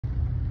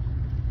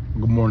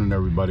Good morning,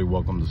 everybody.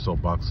 Welcome to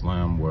Soapbox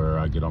Slam, where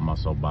I get on my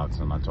soapbox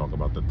and I talk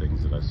about the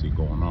things that I see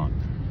going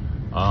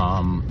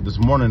on. This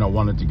morning, I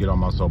wanted to get on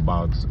my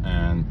soapbox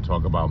and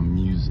talk about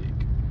music.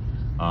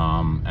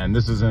 And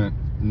this isn't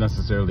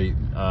necessarily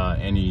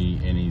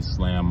any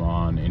slam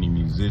on any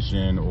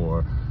musician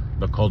or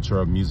the culture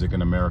of music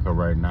in America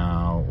right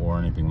now or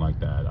anything like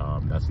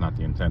that. That's not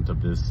the intent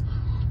of this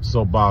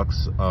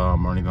soapbox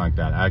or anything like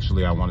that.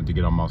 Actually, I wanted to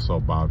get on my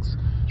soapbox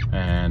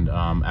and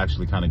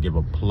actually kind of give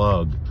a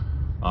plug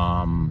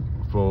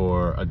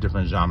for a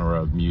different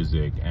genre of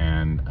music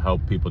and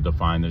help people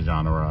define the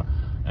genre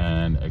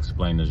and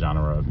explain the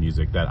genre of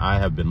music that I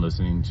have been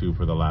listening to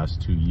for the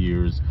last 2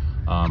 years,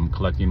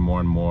 collecting more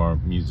and more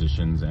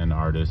musicians and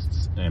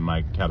artists in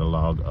my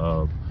catalog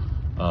of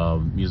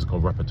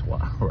musical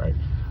repertoire, right?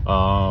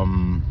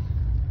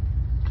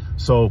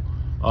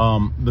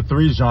 The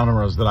three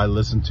genres that I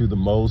listen to the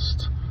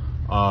most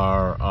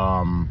are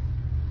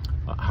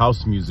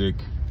house music,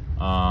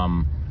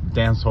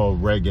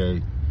 dancehall,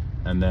 reggae,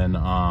 and then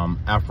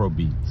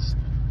AfroBeats.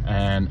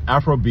 And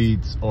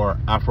AfroBeats or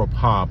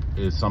Afropop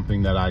is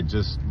something that I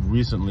just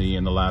recently,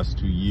 in the last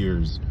 2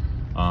 years,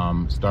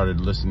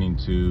 started listening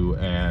to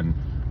and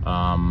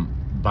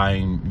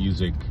buying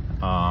music,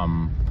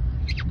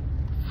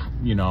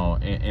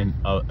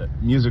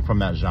 music from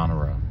that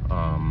genre.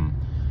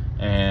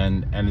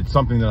 And it's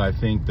something that I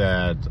think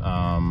that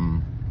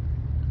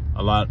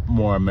a lot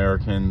more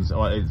Americans,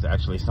 well, it's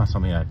not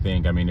something I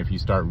think. I mean, if you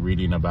start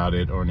reading about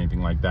it or anything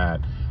like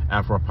that,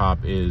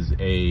 Afropop is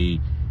a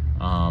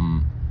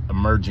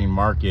emerging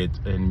market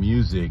in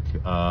music,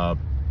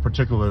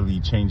 particularly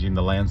changing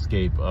the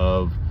landscape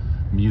of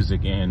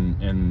music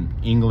in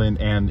England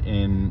and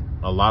in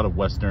a lot of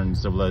Western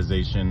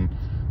civilization,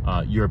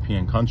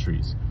 European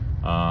countries.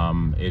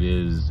 It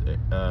is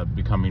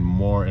becoming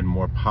more and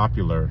more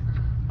popular,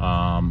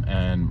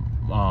 and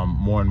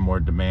more and more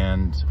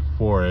demand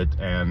for it,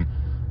 and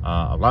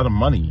a lot of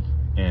money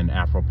in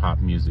Afropop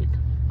music,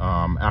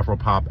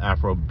 Afropop,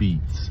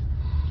 Afrobeats.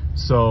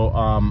 So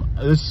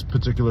this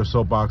particular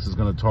soapbox is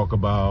going to talk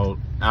about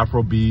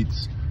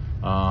Afrobeats,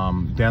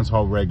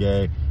 dancehall,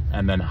 reggae,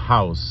 and then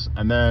house.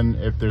 And then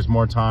if there's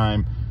more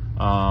time,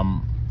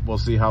 we'll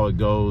see how it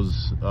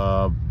goes,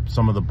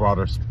 some of the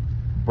broader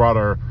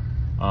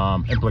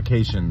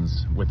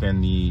implications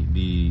within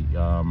the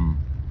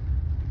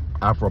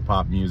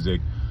Afropop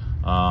music,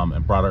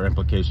 and broader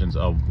implications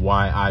of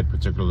why I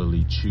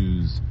particularly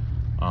choose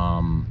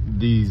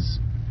these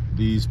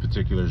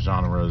particular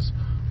genres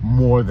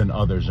more than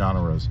other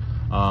genres.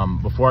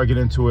 Before I get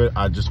into it,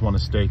 I just want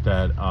to state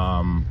that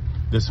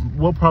this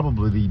will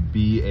probably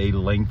be a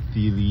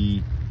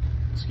lengthy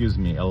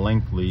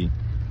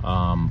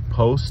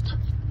post.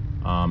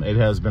 It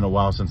has been a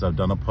while since I've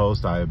done a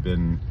post. I have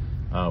been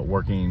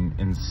working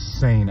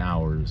insane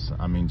hours.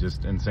 I mean,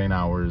 just insane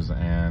hours,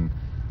 and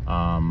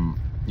I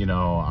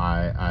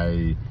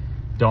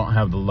don't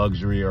have the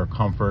luxury or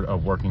comfort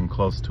of working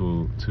close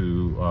to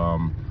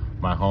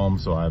my home,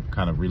 so I've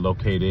kind of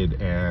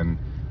relocated and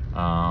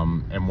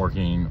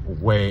working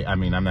I'm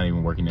not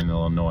even working in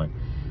Illinois.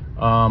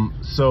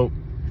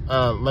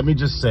 Let me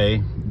just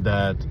say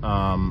that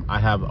I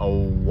have a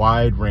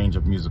wide range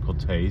of musical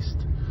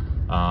taste.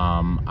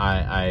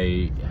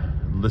 I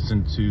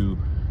listen to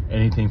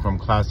anything from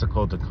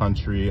classical to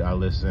country. I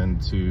listen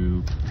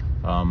to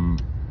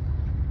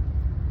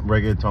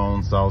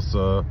reggaeton,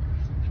 salsa,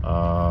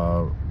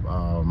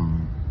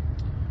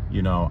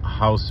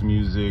 house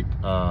music,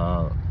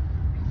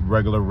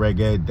 regular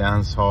reggae,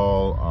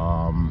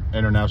 dancehall,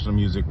 international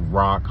music,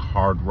 rock,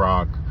 hard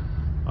rock,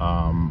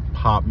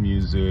 pop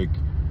music,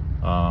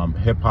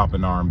 hip hop,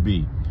 and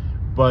R&B.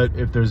 But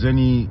if there's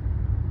any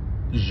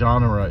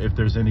genre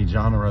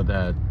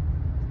that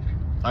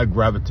I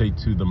gravitate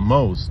to the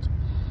most,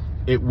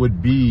 it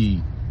would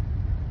be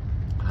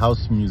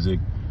house music,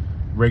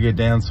 reggae,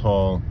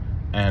 dancehall,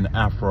 and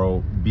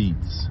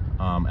Afrobeats,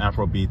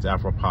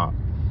 Afropop.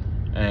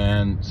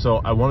 And so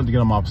I wanted to get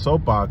on my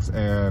soapbox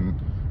and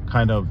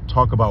kind of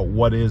talk about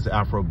what is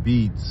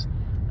Afrobeats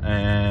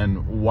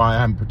and why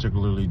I'm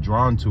particularly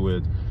drawn to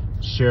it,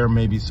 share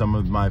maybe some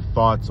of my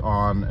thoughts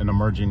on an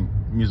emerging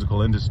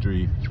musical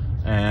industry,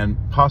 and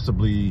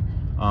possibly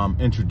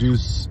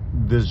introduce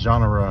this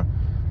genre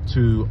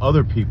to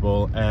other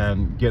people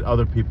and get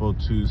other people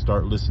to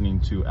start listening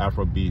to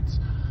Afrobeats.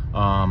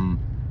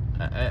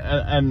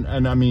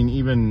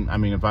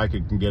 If I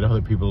can get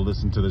other people to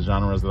listen to the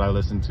genres that I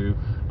listen to,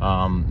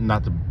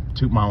 not to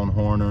toot my own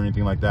horn or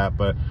anything like that,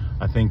 but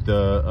I think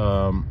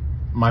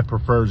my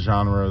preferred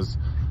genres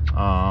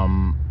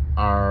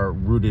are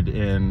rooted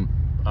in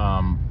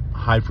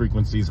high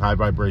frequencies, high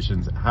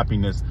vibrations,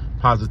 happiness,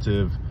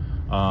 positive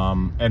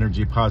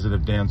energy,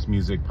 positive dance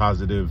music,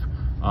 positive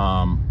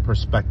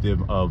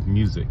perspective of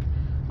music.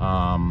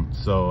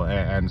 So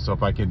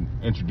if I can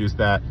introduce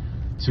that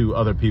to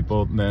other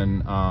people,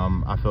 then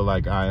I feel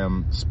like I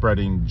am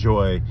spreading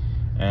joy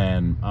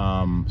and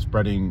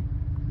spreading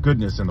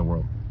goodness in the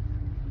world.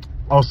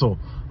 Also,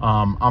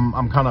 I'm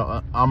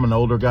an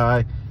older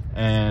guy,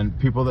 and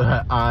people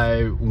that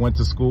I went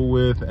to school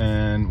with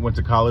and went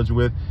to college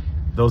with.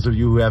 Those of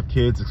you who have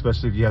kids,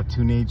 especially if you have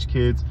teenage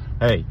kids,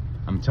 hey,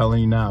 I'm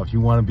telling you now, if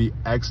you want to be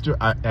extra,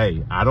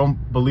 I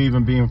don't believe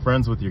in being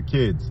friends with your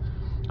kids.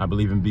 I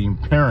believe in being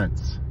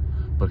parents.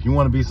 But if you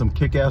want to be some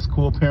kick-ass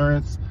cool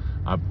parents,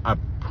 I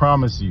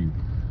promise you,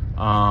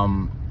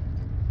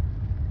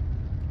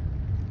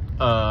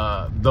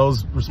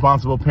 those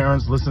responsible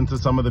parents listen to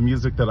some of the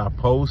music that I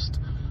post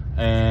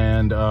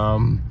and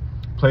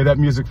play that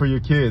music for your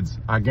kids.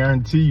 I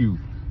guarantee you,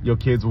 your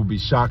kids will be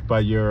shocked by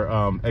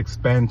your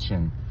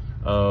expansion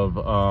of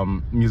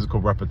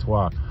musical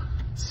repertoire.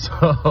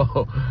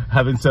 So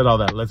having said all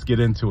that, let's get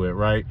into it,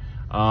 right?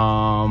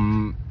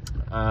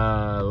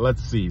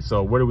 Let's see.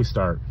 So where do we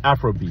start?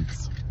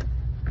 AfroBeats.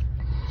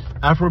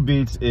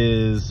 AfroBeats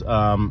is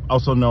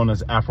also known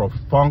as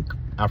Afro-funk,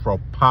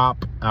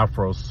 Afro-pop,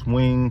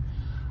 Afro-swing.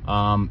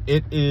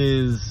 It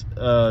is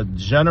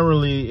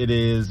generally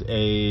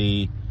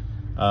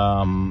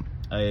an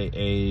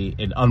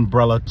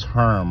umbrella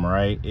term,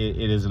 right?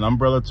 It is an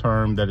umbrella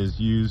term that is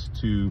used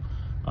to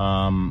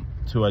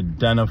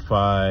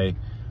identify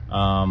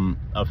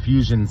a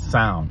fusion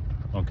sound,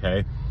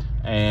 okay?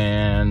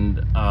 And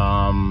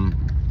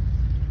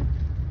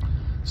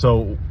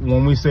so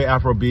when we say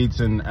Afrobeats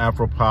and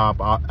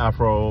Afro-pop,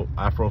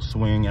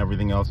 Afro-swing,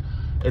 everything else,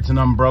 it's an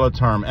umbrella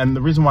term. And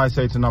the reason why I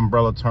say it's an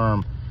umbrella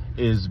term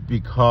is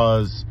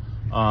because,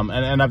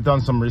 and I've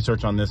done some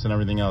research on this and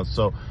everything else.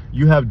 So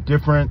you have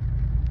different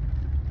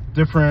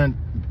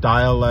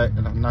dialect,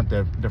 not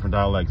different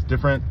dialects,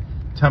 different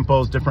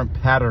tempos, different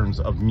patterns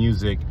of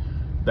music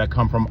that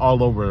come from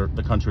all over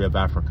the country of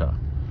Africa.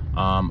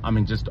 I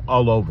mean, just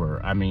all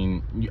over. I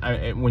mean,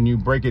 when you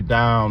break it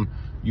down,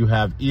 you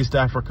have East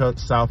Africa,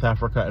 South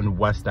Africa, and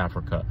West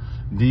Africa.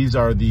 These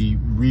are the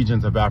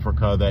regions of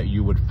Africa that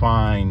you would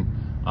find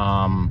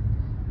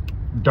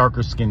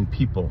darker skinned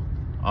people.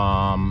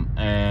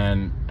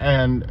 And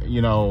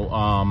you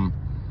know,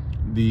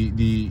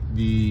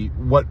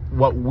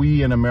 what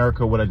we in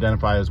America would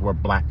identify as where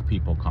black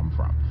people come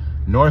from.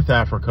 North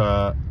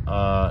Africa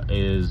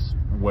is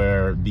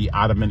where the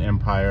Ottoman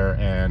Empire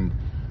and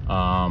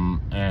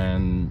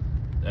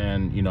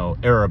you know,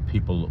 Arab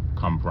people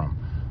come from.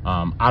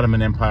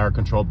 Ottoman Empire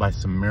controlled by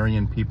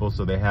Sumerian people,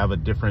 so they have a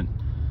different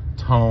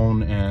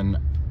tone and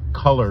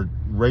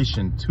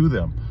coloration to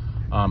them.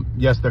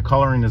 Yes, their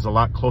coloring is a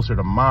lot closer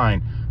to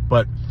mine,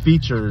 but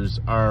features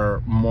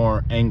are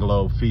more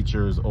Anglo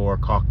features or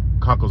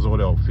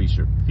Caucasoidal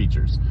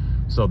features.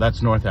 So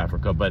that's North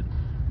Africa, but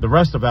the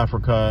rest of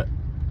Africa,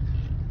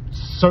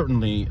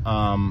 certainly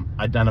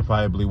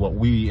identifiably what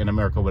we in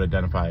America would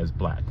identify as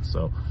black.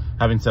 So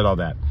having said all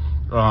that,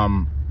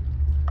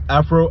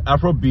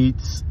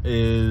 Afrobeats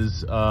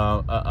is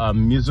a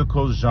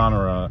musical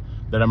genre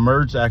that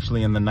emerged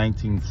actually in the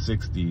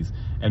 1960s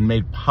and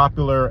made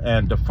popular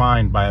and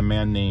defined by a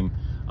man named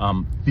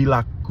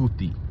Fela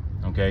Kuti.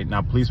 Okay,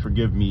 now please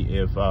forgive me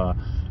if I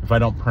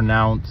don't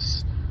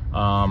pronounce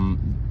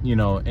you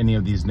know, any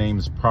of these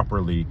names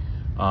properly.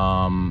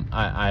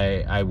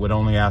 I would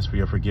only ask for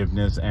your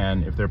forgiveness,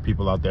 and if there are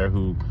people out there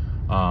who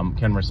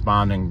can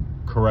respond and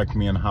correct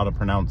me on how to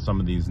pronounce some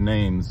of these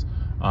names,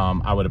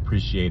 I would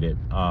appreciate it.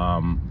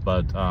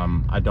 But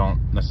I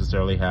don't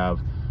necessarily have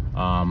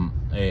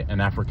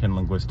an African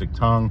linguistic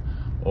tongue,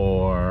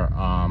 or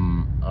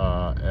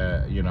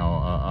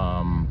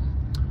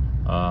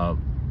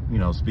you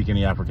know, speak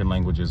any African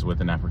languages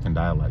with an African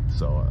dialect.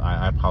 So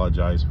I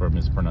apologize for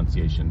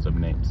mispronunciations of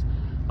names.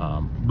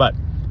 But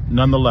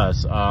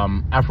nonetheless,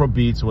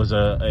 Afrobeats was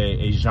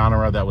a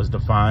genre that was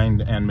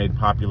defined and made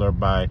popular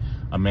by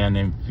a man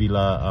named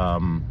Fela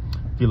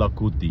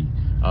Kuti.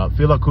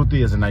 Fela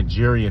Kuti is a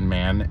Nigerian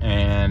man,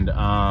 and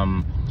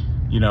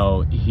you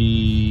know,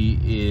 he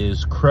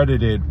is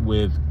credited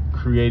with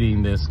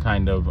creating this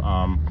kind of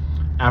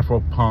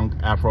Afro-punk,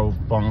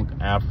 Afro-funk,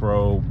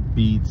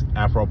 Afro-beats,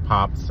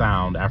 Afro-pop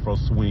sound,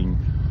 Afro-swing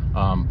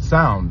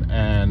sound,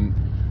 and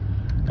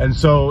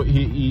so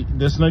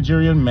this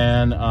Nigerian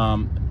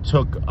man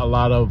took a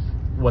lot of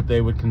what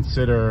they would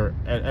consider,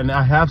 and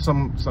I have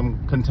some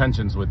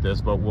contentions with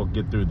this, but we'll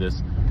get through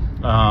this.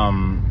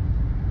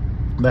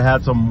 They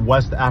had some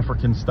West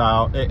African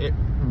style.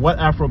 What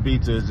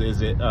Afrobeats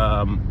is it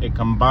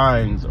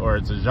combines, or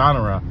it's a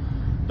genre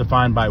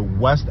defined by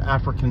West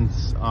African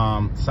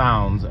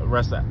sounds,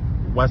 West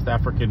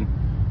African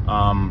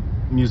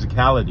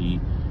musicality,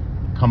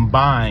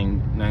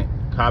 combined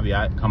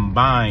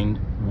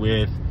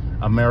with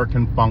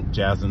American funk,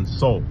 jazz, and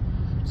soul.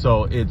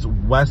 So it's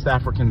West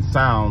African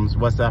sounds,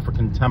 West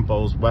African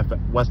tempos,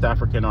 West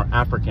African or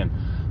African.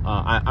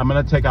 I'm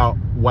going to take out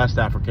West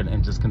African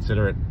and just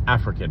consider it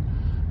African,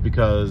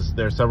 because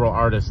there are several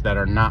artists that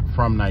are not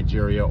from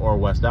Nigeria or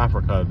West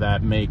Africa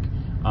that make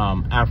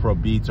Afro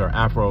beats or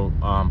Afro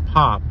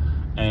pop,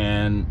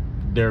 and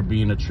they're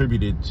being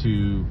attributed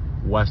to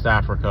West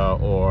Africa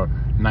or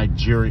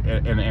Nigeria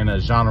in a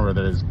genre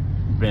that has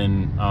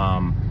been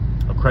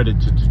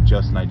accredited to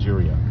just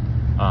Nigeria.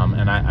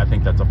 And I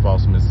think that's a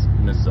false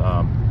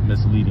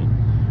misleading.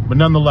 But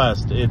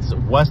nonetheless, it's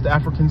West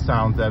African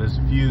sounds that is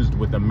fused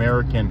with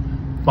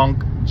American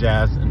funk,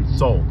 jazz, and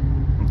soul.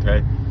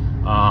 Okay.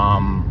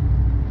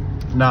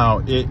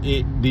 Now,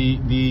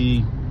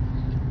 the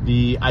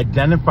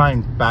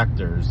identifying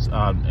factors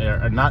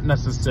are not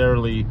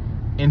necessarily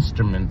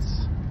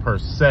instruments per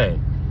se,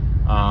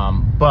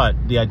 but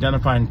the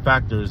identifying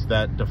factors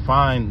that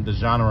define the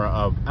genre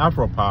of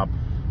Afropop,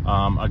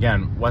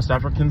 again, West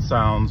African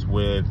sounds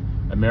with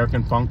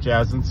American funk,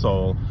 jazz, and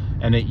soul,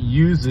 and it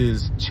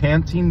uses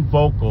chanting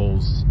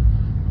vocals,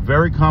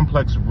 very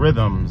complex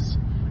rhythms,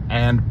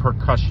 and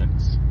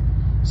percussions.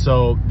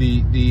 So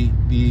the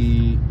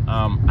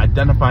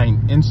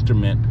identifying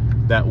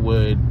instrument that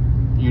would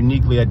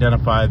uniquely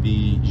identify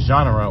the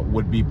genre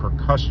would be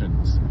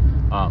percussions,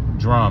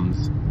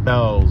 drums,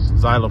 bells,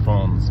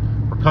 xylophones,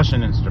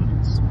 percussion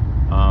instruments.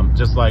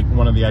 Just like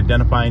one of the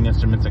identifying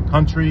instruments in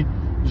country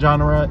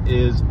genre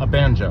is a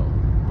banjo,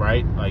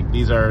 right? Like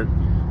these are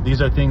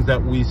things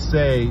that we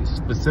say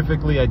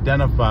specifically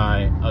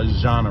identify a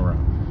genre,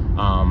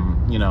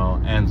 you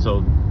know. And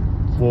so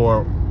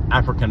for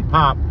African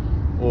pop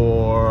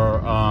or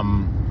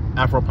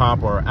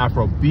Afropop or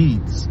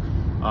Afrobeats,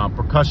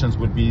 percussions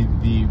would be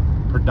the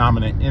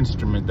predominant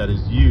instrument that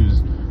is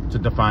used to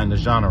define the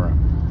genre.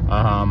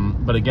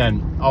 But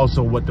again,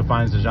 also what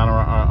defines the genre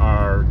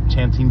are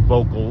chanting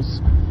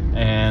vocals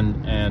and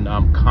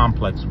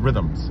complex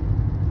rhythms.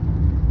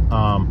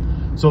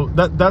 So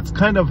that's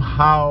kind of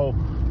how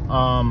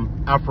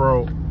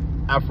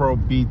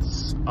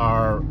Afrobeats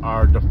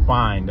are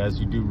defined as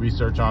you do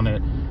research on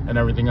it and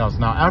everything else.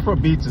 Now,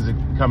 Afrobeats is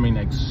becoming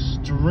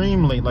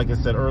extremely, like I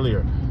said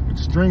earlier,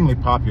 extremely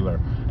popular,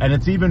 and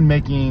it's even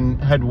making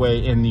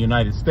headway in the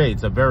United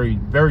States, a very,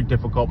 very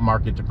difficult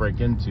market to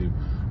break into.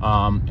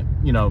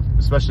 You know,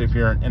 especially if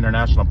you're an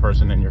international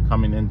person and you're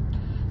coming in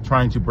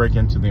trying to break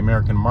into the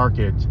American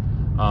market,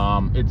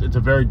 it's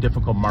a very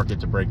difficult market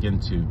to break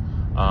into.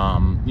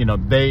 You know,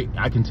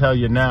 I can tell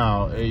you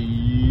now,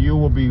 you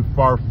will be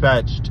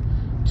far-fetched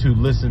to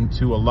listen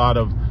to a lot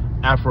of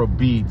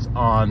Afrobeats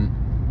on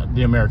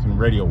the American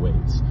radio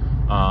waves.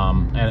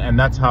 And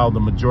that's how the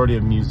majority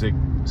of music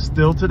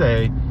still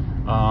today,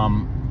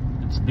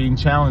 it's being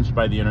challenged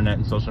by the internet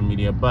and social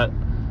media, but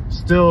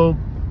still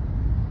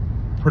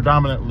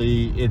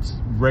predominantly it's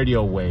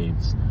radio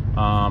waves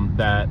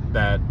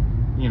that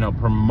you know,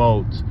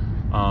 promote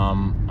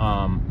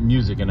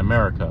music in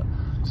America.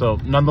 So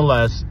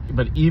nonetheless,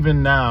 but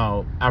even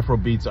now,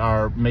 Afrobeats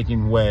are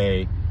making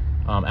way,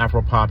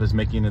 Afropop is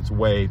making its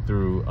way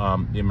through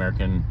the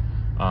American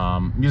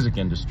music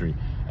industry.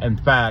 In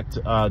fact,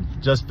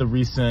 just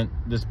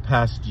this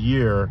past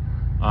year,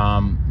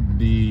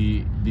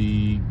 the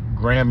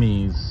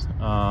Grammys,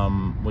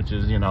 which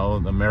is, you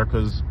know,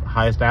 America's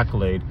highest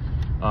accolade,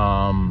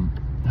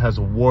 has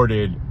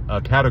awarded a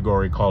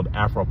category called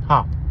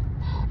Afropop.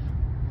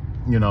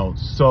 You know,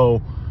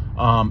 so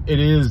it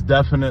is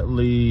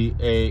definitely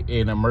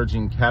an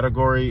emerging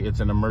category. It's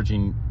an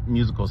emerging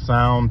musical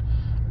sound.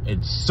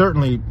 It's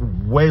certainly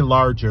way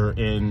larger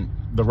in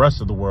the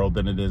rest of the world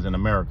than it is in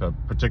America,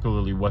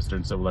 particularly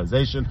Western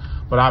civilization.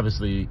 But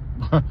obviously,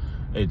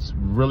 it's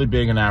really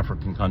big in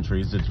African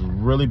countries. It's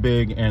really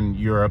big in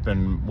Europe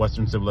and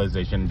Western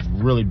civilization. It's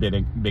really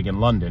big in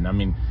London. I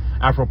mean,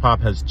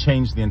 Afropop has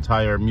changed the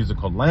entire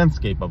musical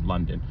landscape of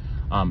London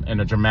in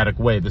a dramatic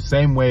way. The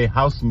same way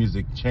house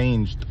music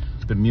changed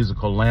the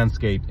musical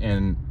landscape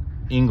in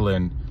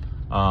England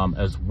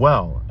as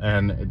well.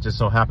 And it just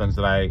so happens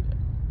that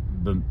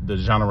the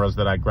genres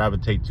that I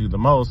gravitate to the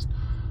most,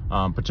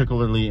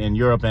 particularly in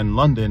Europe and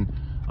London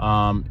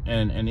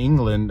and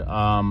England,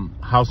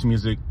 house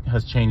music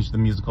has changed the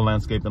musical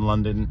landscape in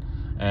London,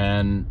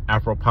 and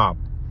Afropop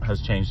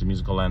has changed the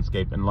musical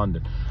landscape in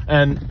London.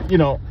 And, you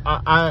know,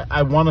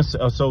 I want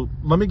to, so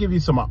let me give you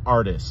some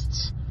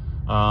artists.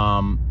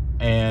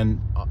 And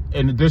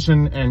in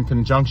addition, in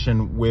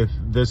conjunction with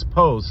this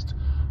post,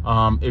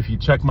 if you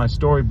check my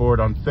storyboard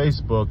on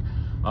Facebook,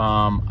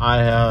 I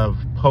have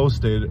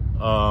posted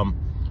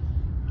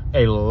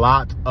a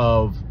lot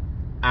of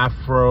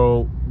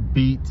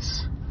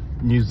Afrobeats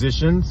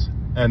musicians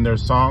and their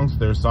songs.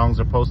 Their songs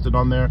are posted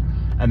on there.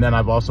 And then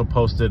I've also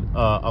posted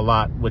a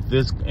lot with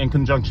this, in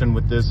conjunction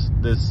with this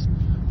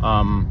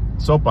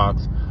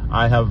Soapbox.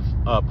 I have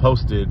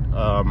posted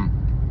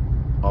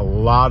a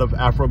lot of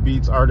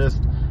Afrobeats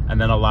artists, and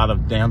then a lot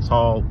of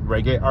dancehall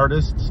reggae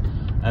artists,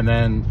 and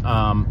then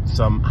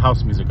some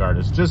house music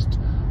artists, just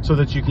so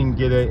that you can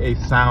get a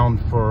sound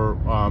for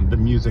the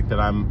music that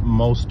I'm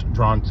most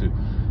drawn to.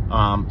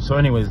 So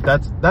anyways,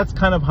 that's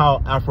kind of how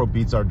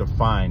Afrobeats are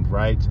defined,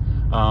 right?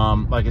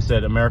 Like I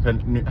said,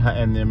 American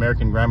and the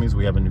American Grammys,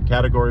 we have a new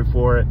category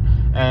for it.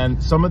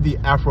 And some of the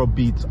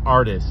Afrobeats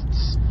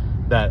artists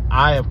that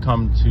I have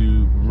come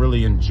to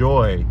really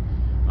enjoy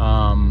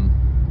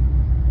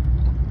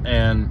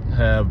and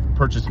have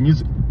purchased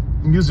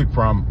music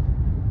from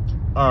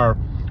are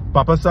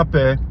Papa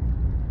Sape,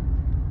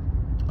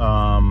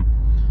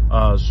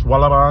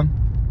 Swalaban,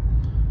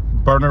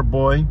 Burner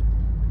Boy,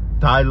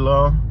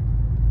 Tyler,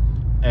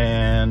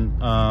 and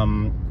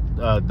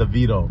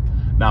Davido.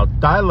 Now,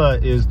 Tyla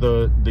is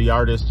the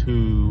artist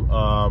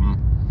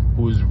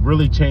who's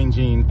really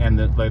changing,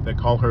 and like they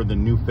call her the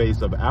new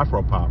face of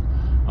Afropop.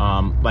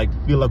 Like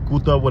Fela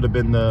Kuti would have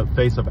been the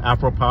face of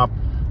Afropop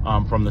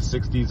from the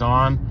 60s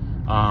on.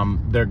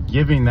 They're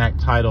giving that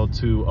title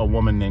to a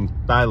woman named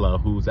Tyla,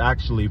 who's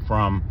actually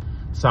from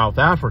South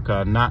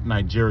Africa, not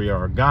Nigeria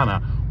or Ghana,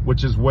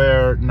 which is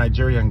where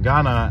Nigeria and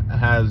Ghana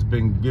has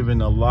been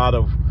given a lot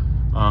of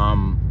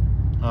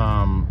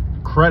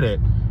credit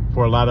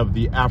for a lot of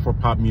the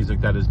Afropop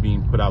music that is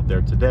being put out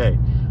there today.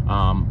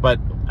 But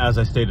as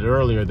I stated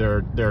earlier,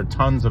 there are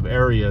tons of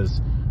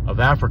areas of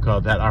Africa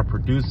that are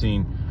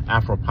producing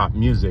Afropop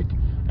music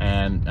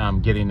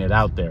and getting it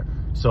out there.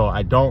 So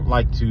I don't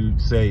like to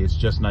say it's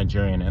just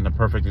Nigerian. And the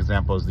perfect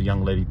example is the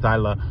young lady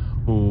Tyla,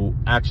 who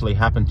actually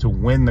happened to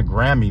win the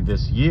Grammy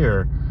this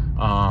year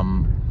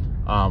in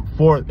the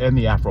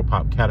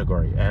Afropop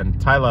category. And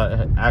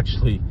Tyla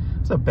actually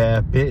is a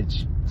bad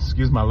bitch.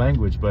 Excuse my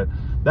language, but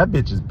that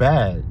bitch is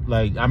bad.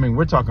 Like, I mean,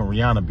 we're talking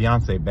Rihanna,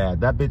 Beyonce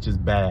bad. That bitch is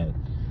bad.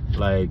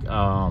 Like,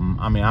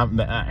 I mean,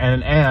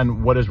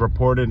 and what is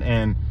reported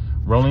in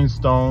Rolling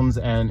Stones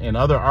and in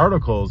other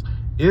articles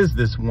is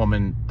this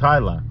woman,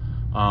 Tyla.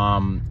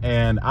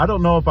 And I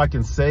don't know if I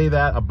can say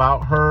that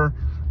about her,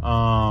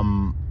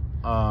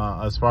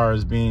 as far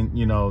as being,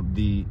 you know,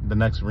 the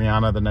next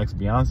Rihanna, the next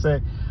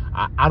Beyonce.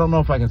 I don't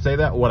know if I can say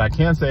that. What I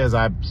can say is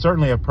I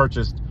certainly have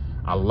purchased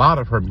a lot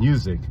of her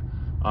music.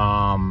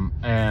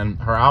 And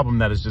her album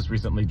that has just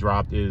recently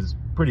dropped is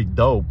pretty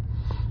dope.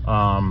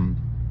 All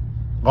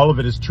of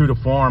it is true to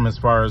form as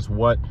far as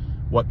what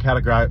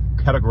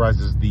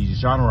categorizes the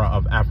genre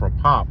of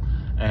Afropop.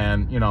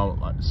 And, you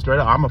know, straight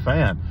up, I'm a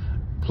fan.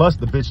 Plus,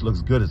 the bitch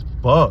looks good as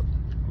fuck.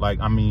 Like,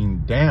 I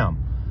mean, damn.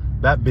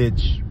 That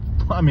bitch,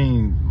 I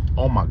mean,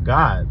 oh my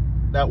God.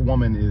 That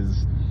woman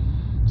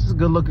she's a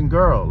good looking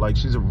girl. Like,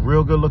 she's a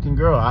real good looking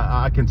girl.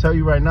 I can tell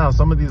you right now,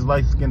 some of these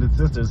light-skinned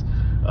sisters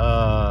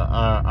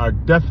are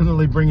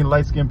definitely bringing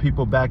light-skinned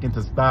people back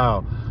into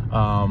style.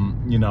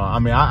 You know, I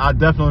mean, I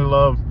definitely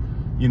love,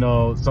 you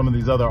know, some of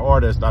these other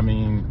artists. I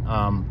mean,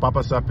 Papa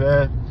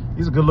Sapé,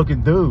 he's a good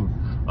looking dude.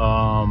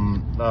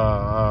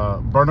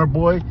 Burner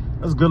Boy,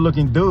 that's a good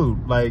looking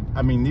dude. Like,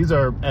 I mean, these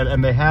are,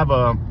 and they have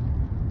a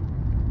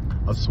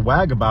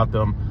swag about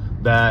them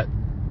that,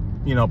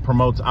 you know,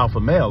 promotes alpha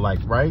male, like,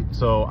 right?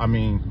 So, I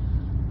mean,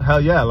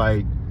 hell yeah,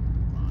 like,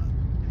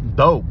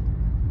 dope.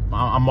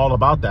 I'm all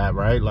about that,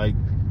 right? Like,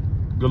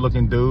 good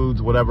looking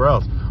dudes, whatever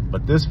else.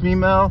 But this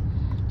female,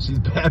 she's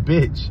bad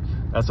bitch.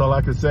 That's all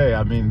I can say.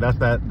 I mean, that's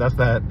that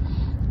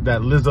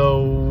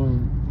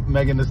Lizzo,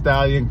 Megan Thee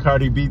Stallion,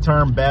 Cardi B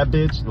term, bad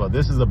bitch. Well,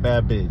 this is a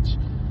bad bitch,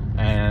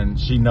 and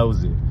she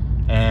knows it.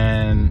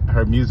 And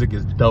her music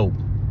is dope.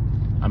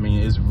 I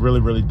mean, it's really,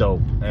 really dope.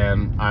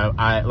 And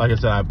I like I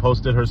said, I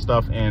posted her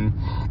stuff in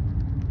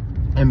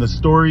the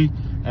story,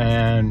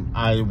 and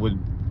I would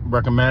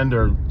recommend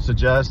or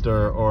suggest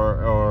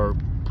or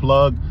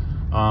plug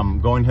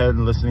going ahead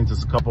and listening to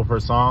a couple of her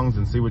songs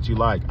and see what you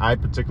like. I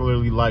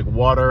particularly like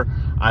Water.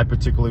 I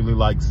particularly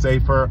like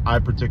Safer. I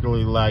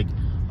particularly like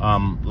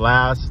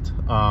Last,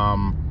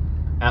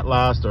 At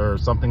Last, or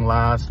Something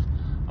Last.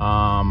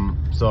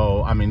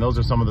 So, I mean, those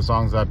are some of the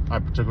songs that I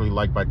particularly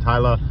like by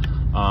Tyla.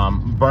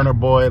 Burner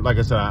Boy, like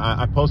I said,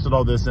 I posted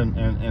all this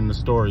in the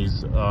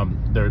stories,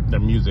 their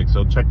music.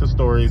 So check the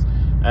stories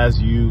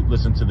as you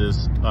listen to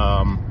this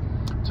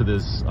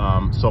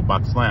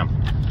Soapbox Slam.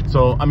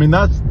 So, I mean,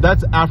 that's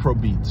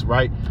AfroBeats,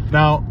 right?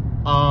 Now,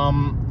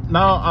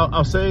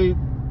 I'll say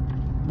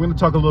we're going to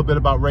talk a little bit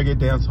about reggae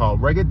dancehall.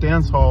 Reggae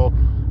dancehall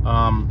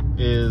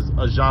is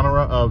a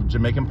genre of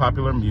Jamaican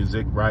popular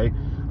music, right?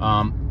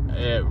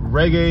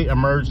 Reggae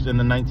emerged in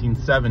the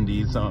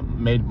 1970s,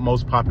 made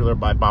most popular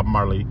by Bob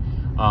Marley.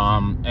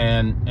 And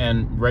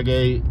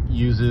reggae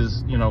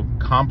uses, you know,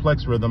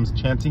 complex rhythms,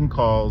 chanting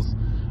calls,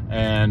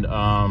 and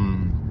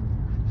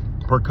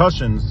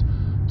percussions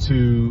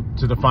to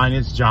define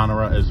its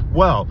genre as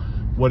well.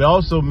 What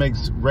also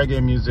makes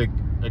reggae music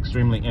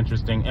extremely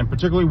interesting, and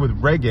particularly with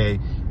reggae,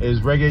 is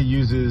reggae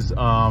uses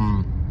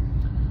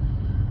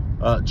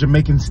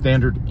Jamaican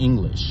Standard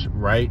English,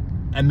 right?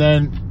 And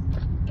then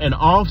an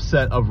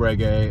offset of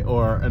reggae,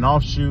 or an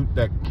offshoot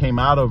that came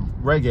out of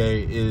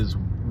reggae, is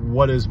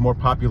what is more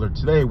popular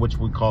today, which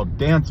we call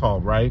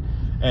dancehall, right?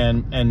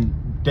 And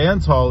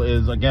dancehall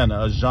is, again,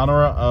 a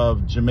genre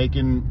of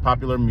Jamaican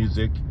popular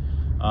music.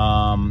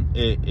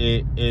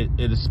 It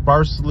is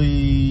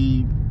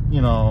sparsely,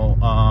 you know,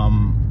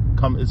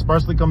 it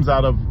sparsely comes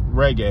out of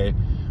reggae,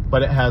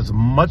 but it has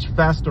much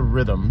faster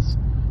rhythms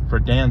for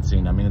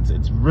dancing. I mean,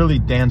 it's really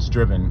dance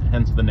driven,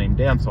 hence the name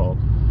dancehall.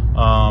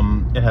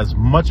 It has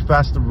much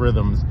faster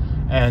rhythms,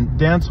 and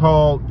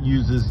dancehall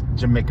uses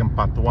Jamaican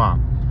patois,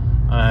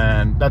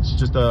 and that's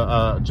just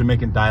a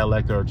Jamaican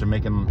dialect or a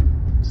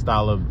Jamaican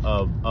style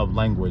of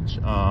language,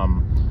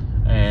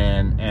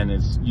 and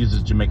it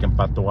uses Jamaican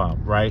patois,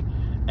 right?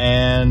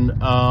 And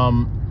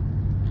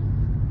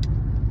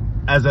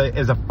as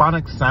a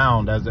phonic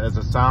sound, as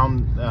a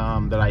sound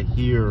that I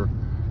hear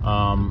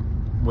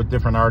with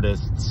different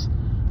artists,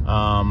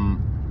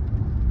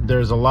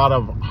 there's a lot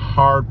of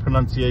hard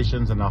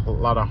pronunciations and a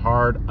lot of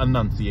hard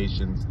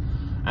enunciations.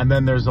 And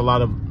then there's a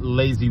lot of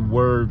lazy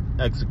word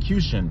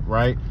execution,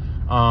 right?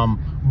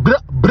 Blah,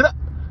 blah.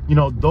 You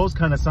know, those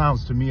kind of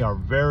sounds to me are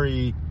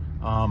very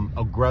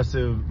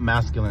aggressive,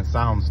 masculine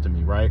sounds to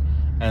me, right?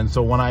 And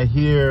so when I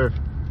hear,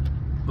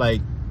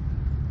 like,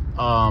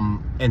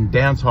 in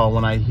dancehall,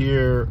 when I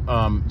hear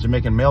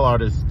Jamaican male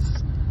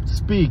artists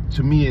speak,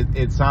 to me,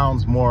 it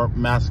sounds more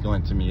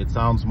masculine to me. It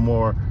sounds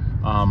more,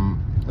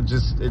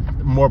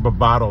 more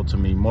bravado to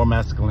me, more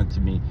masculine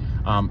to me.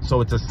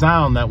 So it's a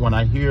sound that when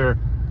I hear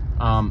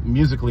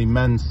musically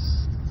men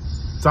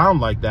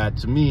sound like that,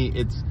 to me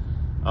it's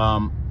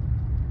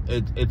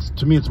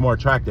more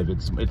attractive.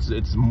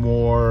 It's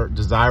more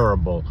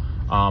desirable.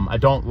 I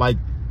don't like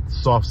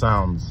soft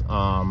sounds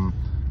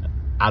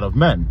out of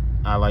men.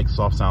 I like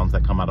soft sounds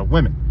that come out of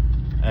women.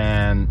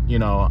 And you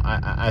know,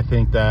 I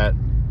think that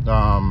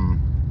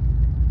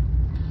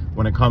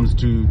when it comes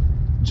to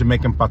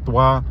Jamaican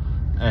patois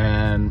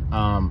and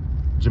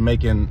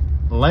Jamaican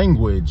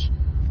language,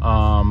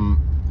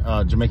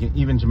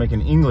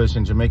 Jamaican English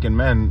and Jamaican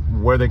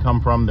men, where they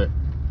come from, that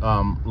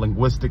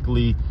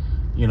linguistically,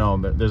 you know,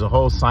 there's a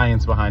whole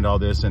science behind all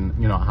this,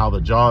 and you know how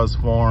the jaw is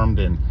formed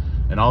and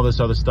all this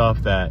other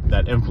stuff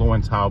that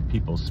influence how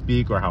people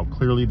speak or how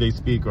clearly they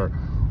speak or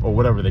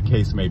whatever the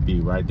case may be,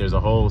 right? There's a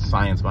whole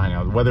science behind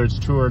it. Whether it's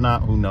true or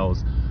not, who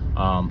knows?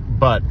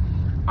 But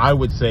I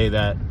would say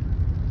that,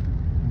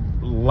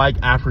 like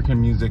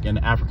African music and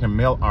African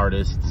male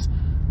artists,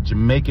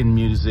 Jamaican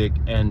music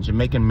and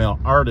Jamaican male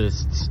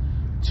artists,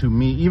 to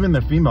me, even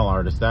the female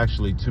artists,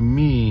 actually, to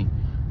me,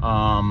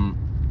 I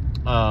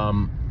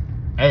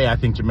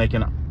think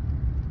Jamaican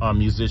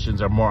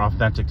musicians are more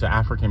authentic to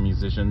African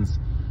musicians,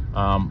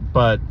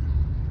 but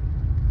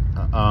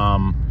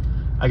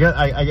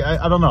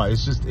I don't know.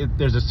 It's just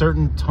there's a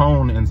certain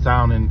tone and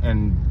sound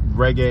in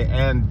reggae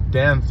and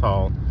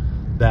dancehall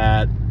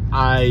that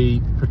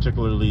I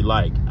particularly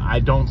like. I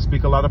don't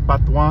speak a lot of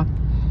patois,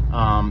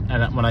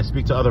 and when I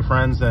speak to other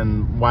friends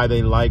and why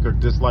they like or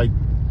dislike,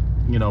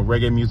 you know,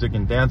 reggae music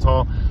and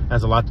dancehall,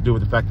 has a lot to do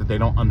with the fact that they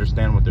don't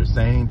understand what they're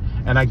saying,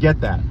 and I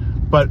get that.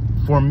 But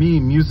for me,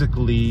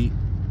 musically,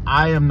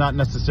 I am not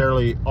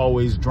necessarily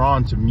always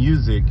drawn to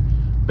music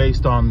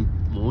based on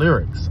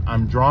lyrics.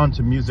 I'm drawn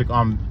to music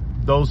on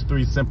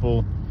three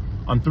simple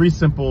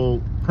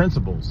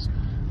principles.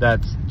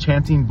 That's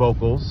chanting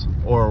vocals,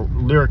 or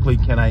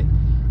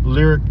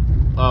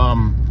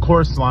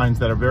chorus lines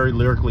that are very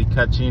lyrically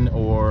catching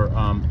or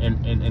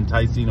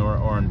enticing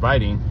or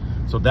inviting.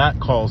 So that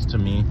calls to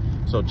me.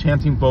 So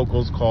chanting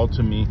vocals call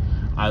to me.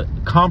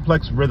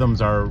 Complex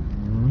rhythms are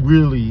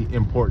really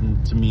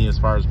important to me as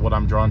far as what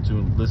I'm drawn to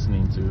and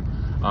listening to.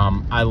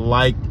 I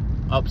like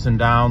ups and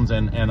downs,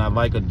 and I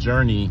like a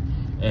journey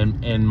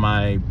in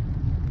my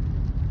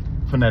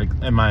phonetic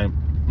and my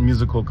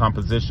musical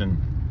composition,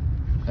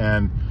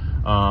 and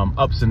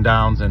ups and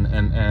downs and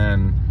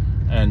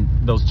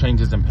those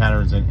changes in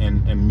patterns and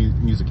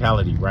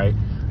musicality, right?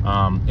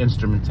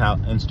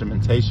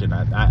 Instrumentation,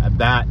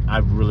 that I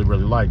really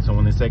like. So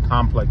when they say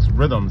complex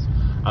rhythms,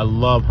 I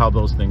love how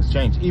those things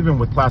change. Even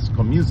with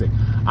classical music,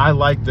 I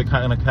like the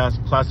kind of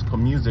classical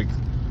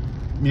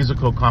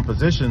musical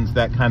compositions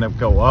that kind of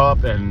go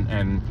up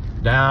and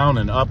down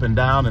and up and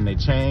down, and they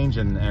change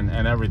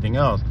and everything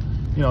else.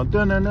 You know,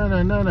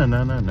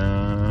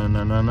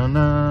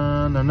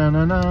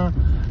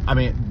 I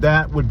mean,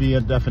 that would be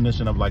a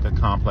definition of like a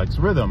complex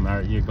rhythm.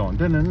 You're going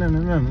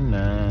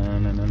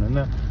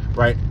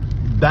right?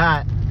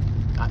 That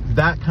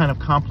kind of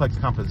complex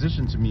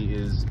composition to me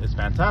is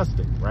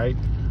fantastic, right?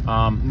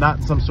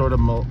 Not some sort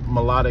of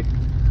melodic.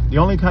 The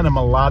only kind of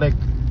melodic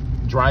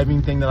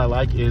driving thing that I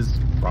like is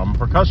from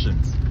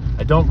percussions.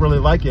 I don't really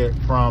like it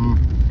from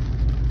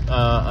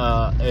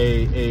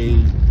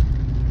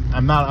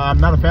I'm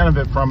not a fan of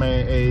it from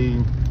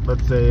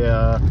let's say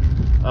a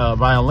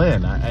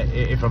violin.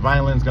 If a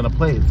violin's gonna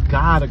play, it's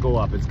gotta go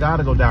up, it's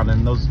gotta go down,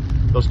 and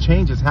those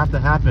changes have to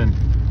happen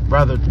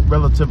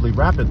relatively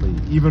rapidly.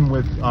 Even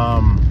with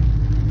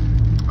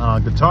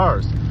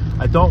guitars,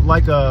 I don't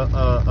like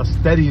a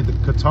steady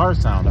guitar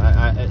sound.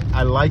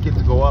 I like it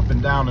to go up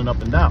and down and up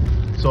and down.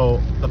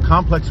 So the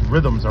complex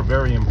rhythms are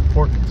very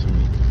important to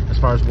me as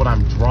far as what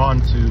I'm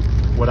drawn to,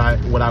 what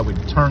I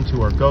would turn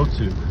to or go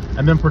to.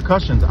 And then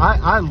percussions,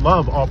 I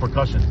love all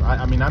percussions.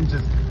 I mean, I'm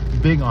just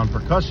big on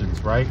percussions,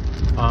 right?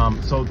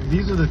 So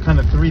these are the kind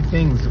of three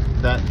things,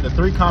 the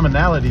three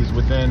commonalities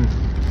within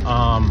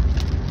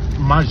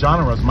my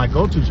genres, my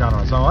go-to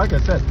genres. So like I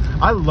said,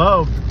 I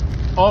love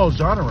all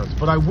genres,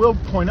 but I will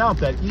point out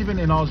that even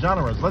in all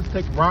genres, let's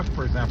take rock,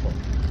 for example.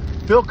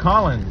 Phil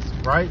Collins,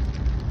 right?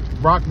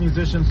 Rock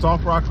musician,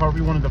 soft rock, however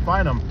you want to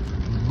define them.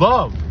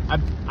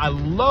 I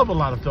love a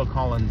lot of Phil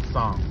Collins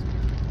songs.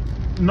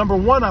 Number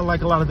one, I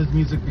like a lot of his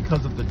music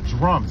because of the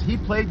drums. He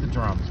played the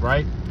drums,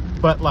 right?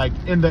 But like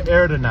In the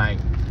Air Tonight,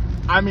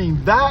 I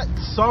mean, that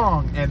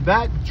song and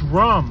that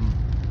drum,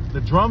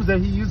 the drums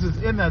that he uses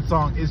in that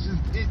song, is just,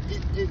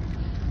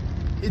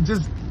 it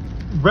just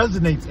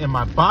resonates in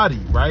my body,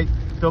 right?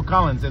 Phil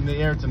Collins in the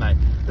air tonight.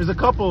 There's a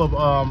couple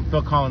of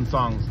Phil Collins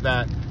songs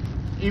that,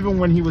 even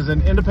when he was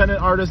an independent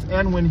artist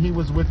and when he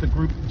was with the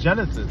group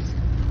Genesis,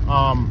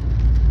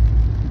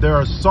 there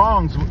are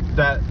songs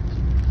that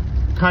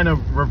kind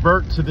of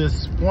revert to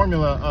this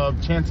formula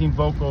of chanting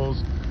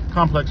vocals,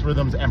 complex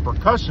rhythms, and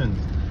percussions.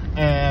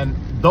 And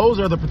those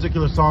are the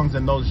particular songs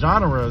in those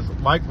genres,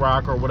 like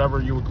rock or whatever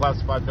you would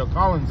classify Phil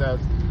Collins as,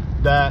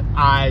 that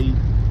I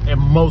am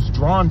most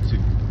drawn to.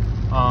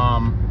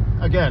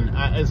 Again,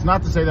 it's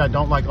not to say that I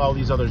don't like all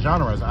these other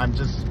genres. I'm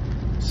just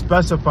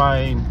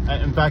specifying.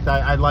 In fact,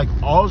 I like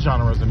all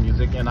genres of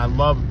music, and I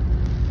love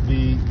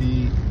the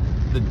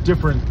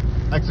different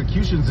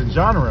executions and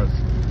genres.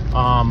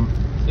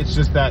 It's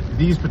just that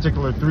these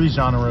particular three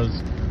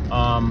genres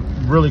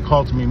really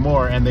call to me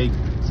more, and they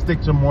stick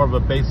to more of a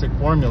basic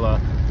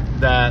formula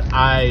that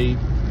I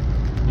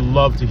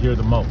love to hear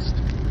the most.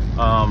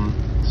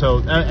 So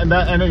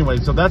anyway,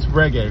 so that's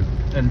reggae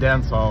and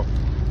dancehall.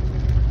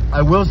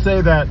 I will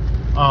say that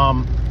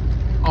on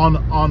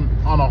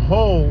a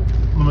whole,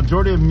 the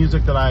majority of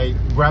music that I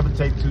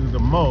gravitate to the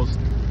most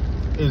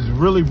is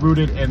really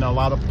rooted in a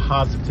lot of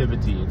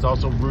positivity. It's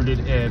also rooted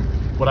in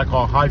what I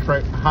call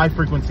high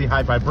frequency,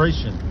 high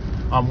vibration.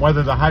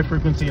 Whether the high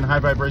frequency and high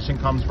vibration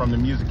comes from the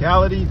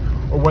musicality,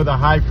 or whether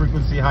high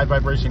frequency, high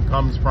vibration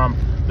comes from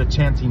the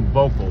chanting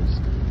vocals.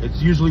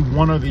 It's usually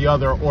one or the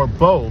other, or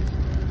both,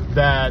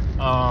 that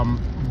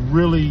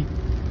really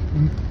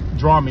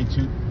draw me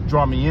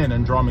in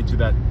and draw me to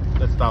that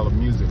style of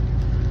music.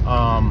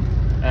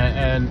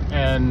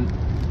 And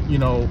you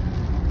know,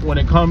 when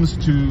it comes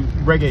to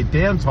reggae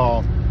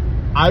dancehall,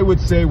 I would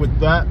say with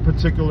that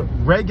particular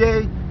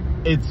reggae,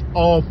 it's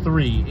all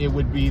three. It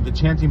would be the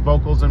chanting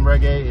vocals in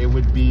reggae, it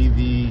would be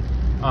the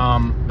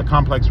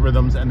complex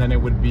rhythms, and then it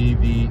would be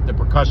the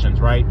percussions,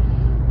 right?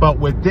 But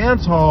with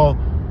dancehall,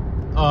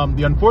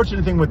 the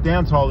unfortunate thing with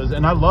dancehall is,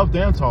 and I love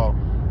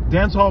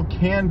dancehall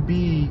can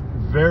be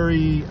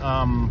very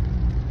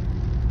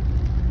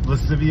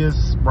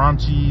lascivious,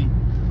 raunchy,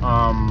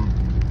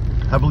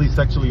 heavily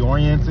sexually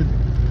oriented,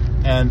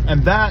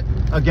 and that,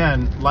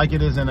 again, like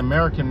it is in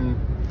American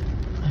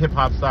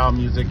hip-hop style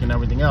music and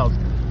everything else,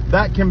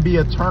 that can be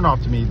a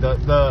turnoff to me.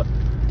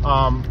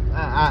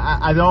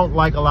 I don't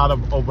like a lot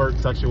of overt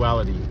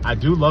sexuality. I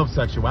do love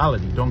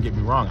sexuality, don't get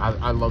me wrong.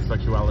 I love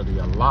sexuality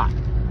a lot.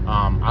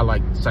 I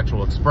like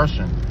sexual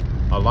expression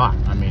a lot.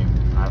 I mean,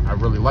 I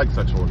really like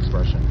sexual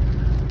expression,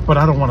 but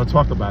I don't want to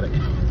talk about it.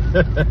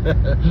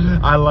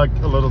 I like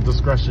a little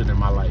discretion in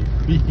my life.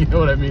 You know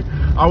what I mean?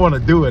 I want to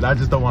do it, I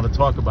just don't want to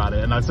talk about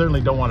it. And I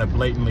certainly don't want it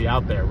blatantly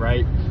out there,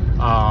 right?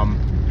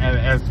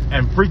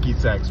 And freaky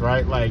sex,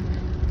 right? Like,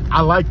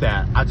 I like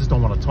that, I just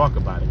don't want to talk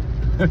about it.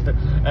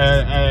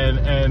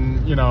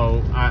 and you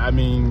know, I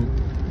mean,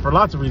 for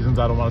lots of reasons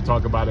I don't want to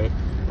talk about it.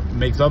 It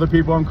makes other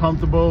people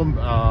uncomfortable,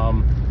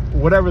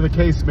 whatever the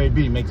case may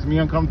be, makes me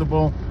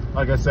uncomfortable.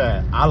 Like I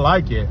said, I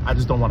like it, I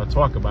just don't want to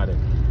talk about it.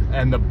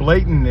 And the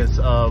blatantness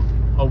of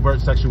overt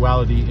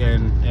sexuality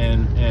in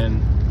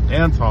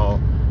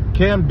dancehall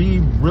can be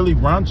really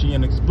raunchy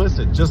and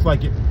explicit, just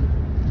like it.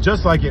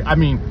 I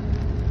mean,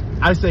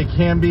 I say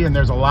can be, and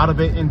there's a lot of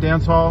it in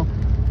dancehall.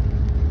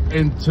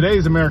 In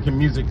today's American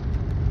music,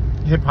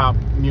 hip-hop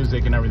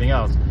music and everything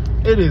else,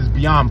 it is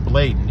beyond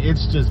blatant.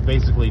 It's just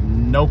basically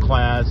no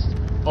class,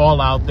 all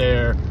out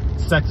there,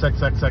 sex, and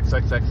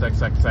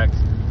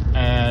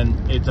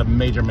it's a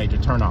major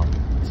turnoff.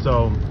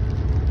 So,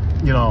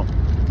 you know,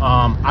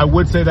 I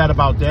would say that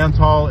about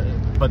dancehall,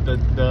 but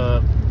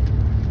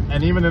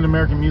and even in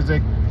American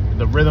music,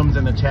 the rhythms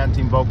and the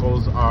chanting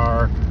vocals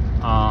are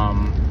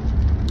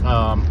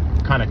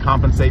kind of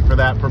compensate for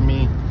that for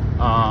me.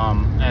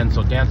 And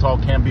so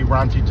dancehall can be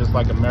raunchy, just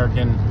like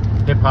American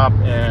hip-hop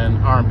and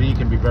R&B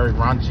can be very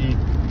raunchy.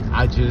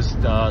 I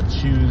just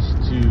choose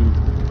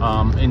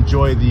to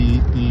enjoy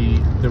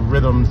the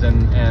rhythms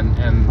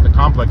and the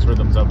complex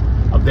rhythms of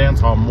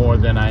dancehall more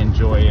than I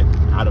enjoy it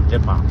out of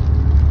hip-hop.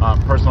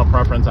 Personal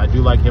preference, I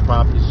do like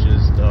hip-hop. It's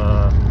just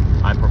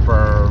I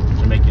prefer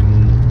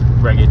Jamaican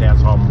reggae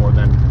dancehall more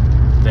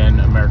than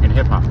American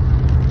hip-hop.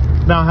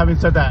 Now, having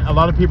said that, a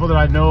lot of people that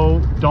I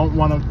know don't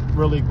want to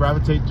really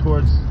gravitate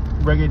towards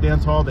reggae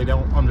dancehall. They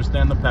don't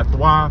understand the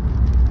patois,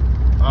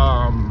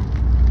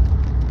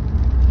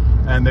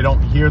 and they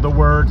don't hear the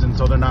words, and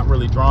so they're not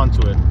really drawn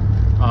to it.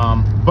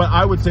 But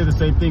I would say the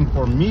same thing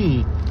for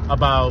me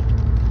about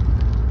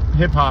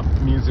hip-hop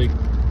music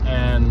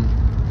and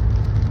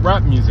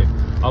rap music.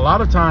 A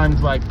lot of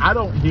times, like, I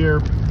don't hear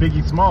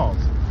Biggie Smalls.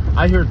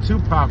 I hear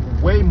Tupac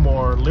way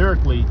more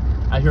lyrically.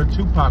 I hear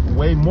Tupac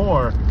way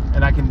more,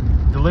 and I can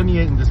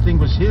delineate and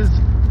distinguish his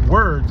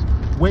words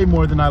way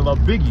more than I love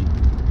Biggie.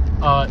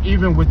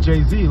 Even with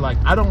Jay-Z, like,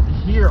 I don't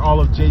hear all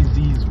of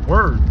Jay-Z's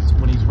words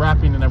when he's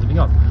rapping and everything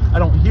else. I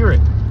don't hear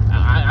it.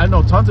 I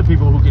know tons of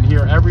people who can hear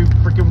every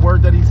freaking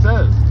word that he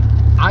says.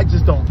 I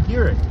just don't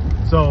hear it.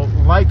 So,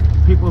 like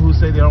people who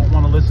say they don't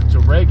want to listen to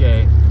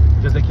reggae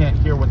because they can't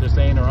hear what they're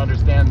saying or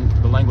understand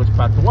the language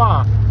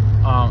patois,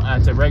 I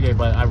say reggae,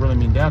 but I really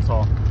mean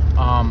dancehall.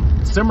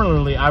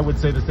 Similarly, I would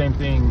say the same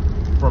thing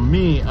for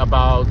me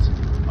about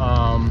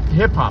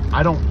hip hop.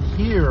 I don't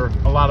hear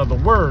a lot of the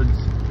words,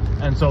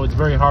 and so it's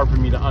very hard for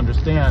me to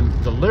understand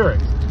the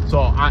lyrics. So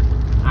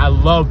I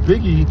love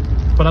Biggie,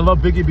 but I love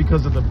Biggie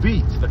because of the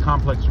beats, the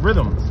complex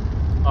rhythms.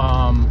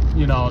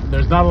 You know,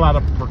 there's not a lot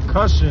of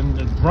percussion,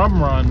 the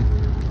drum run.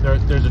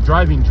 There's a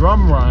driving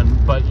drum run,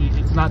 but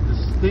it's not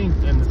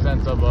distinct in the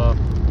sense of a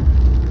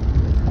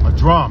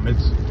drum.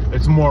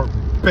 It's more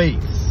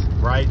bass,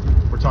 right?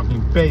 We're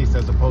talking bass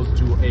as opposed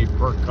to a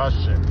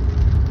percussion,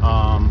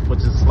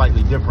 which is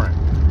slightly different.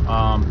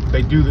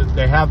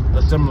 They have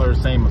a similar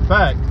same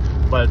effect,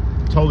 but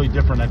totally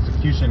different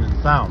execution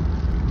and sound.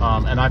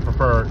 And I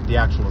prefer the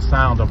actual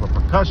sound of a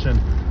percussion.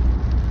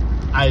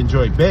 I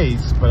enjoy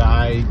bass, but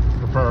I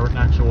prefer an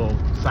actual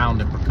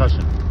sound and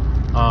percussion.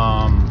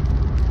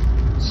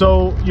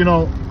 So, you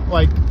know,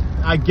 like,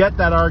 I get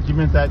that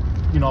argument that,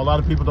 you know, a lot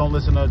of people don't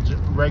listen to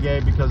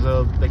reggae because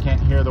they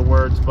can't hear the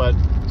words, but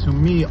to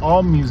me,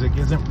 all music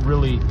isn't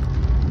really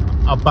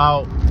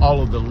about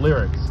all of the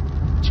lyrics.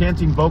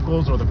 Chanting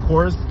vocals or the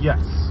chorus,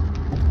 yes.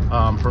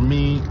 For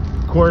me,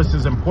 chorus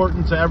is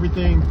important to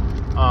everything.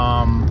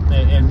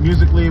 And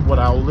musically, what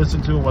I'll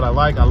listen to, what I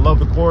like, I love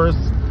the chorus.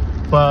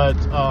 But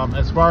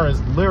as far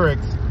as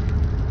lyrics,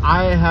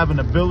 I have an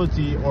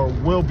ability or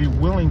will be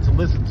willing to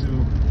listen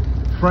to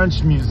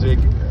French music.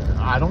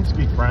 I don't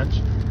speak French.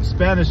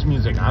 Spanish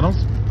music. I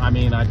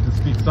can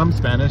speak some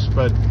Spanish,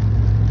 but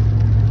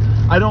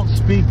I don't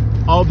speak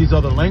all these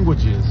other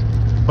languages.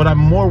 But I'm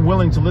more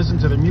willing to listen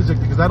to the music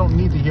because I don't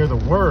need to hear the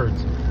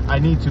words. I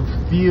need to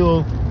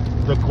feel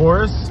the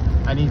chorus.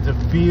 I need to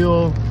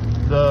feel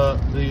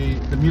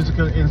the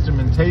musical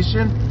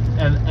instrumentation,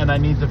 and I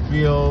need to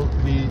feel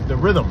the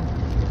rhythm.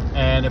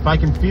 And if I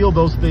can feel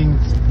those things,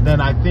 then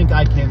I think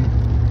I can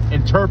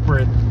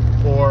interpret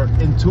or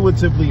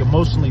intuitively,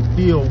 emotionally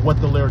feel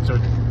what the lyrics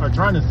are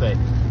trying to say.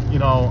 You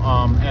know,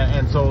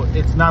 and so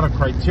it's not a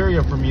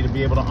criteria for me to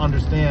be able to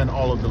understand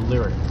all of the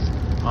lyrics.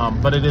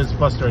 But it is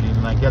frustrating,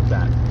 and I get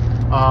that.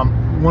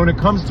 When it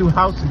comes to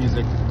house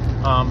music,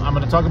 I'm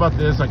going to talk about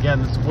this.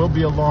 Again, this will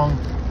be a long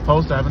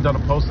post. I haven't done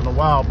a post in a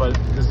while, but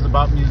this is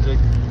about music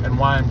and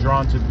why I'm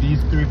drawn to these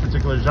three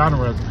particular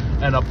genres,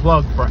 and a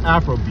plug for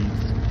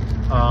AfroBeats.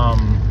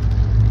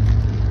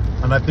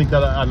 And I think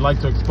that I'd like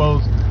to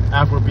expose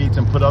AfroBeats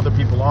and put other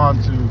people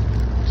on to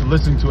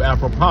listen to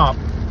Afropop,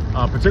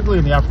 particularly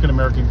in the African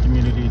American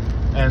community,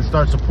 and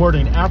start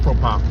supporting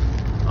Afropop,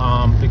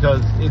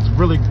 because it's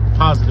really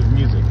positive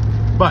music.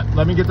 But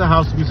let me get to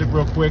house music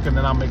real quick, and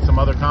then I'll make some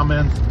other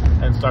comments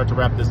and start to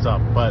wrap this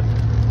up. But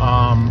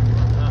I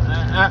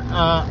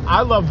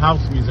love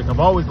house music. I've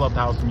always loved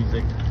house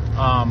music.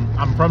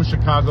 I'm from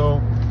Chicago.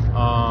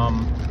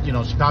 You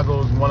know,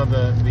 Chicago is one of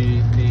the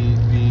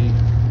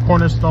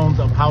cornerstones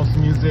of house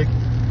music.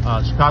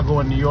 Chicago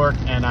and New York,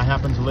 and I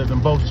happen to live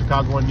in both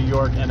Chicago and New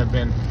York, and have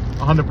been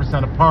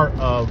 100% a part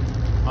of,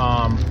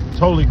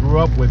 totally grew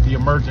up with the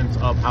emergence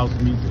of house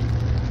music.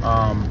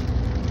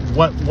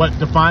 What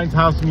defines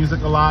house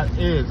music a lot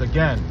is,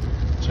 again,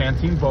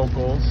 chanting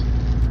vocals,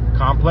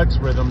 complex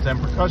rhythms,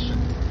 and percussion.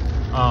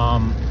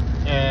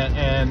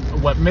 And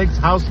what makes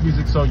house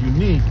music so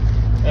unique,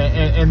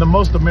 and the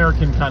most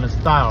American kind of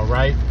style,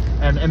 right?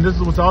 And this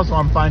is what's also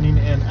I'm finding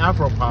in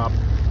Afropop,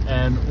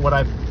 and what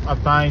I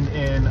find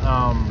in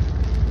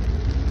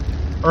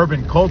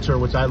urban culture,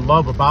 which I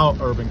love about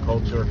urban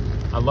culture.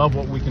 I love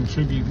what we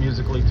contribute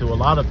musically to a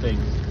lot of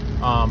things,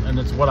 and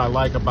it's what I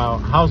like about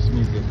house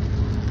music.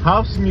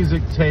 House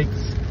music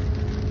takes,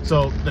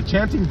 so the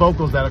chanting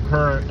vocals that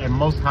occur in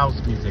most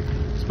house music,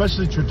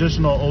 especially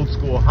traditional old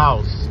school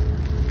house,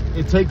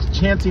 it takes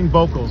chanting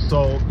vocals.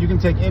 So you can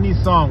take any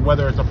song,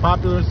 whether it's a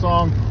popular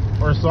song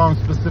or a song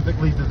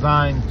specifically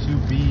designed to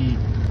be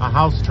a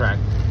house track,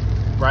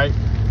 right?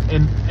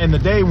 In the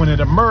day when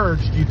it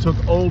emerged, you took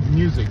old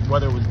music,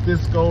 whether it was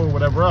disco or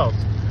whatever else,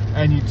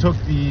 and you took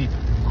the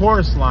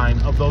chorus line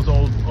of those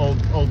old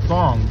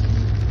songs,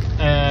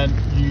 and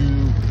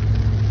you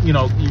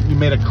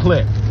made a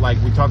clip. Like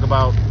we talk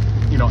about,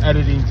 you know,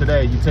 editing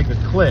today. You take a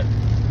clip.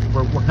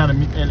 We're kind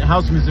of, in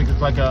house music,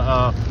 it's like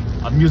a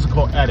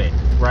musical edit,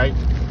 right?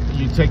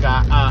 You take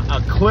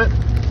a clip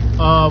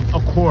of a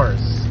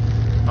chorus,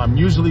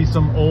 usually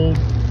some old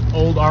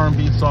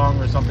R&B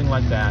song or something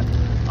like that.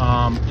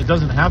 It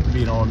doesn't have to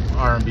be an old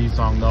R&B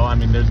song, though. I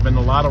mean, there's been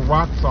a lot of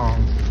rock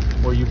songs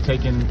where you've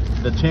taken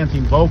the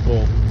chanting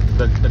vocal,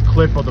 the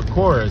clip of the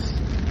chorus,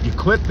 you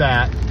clip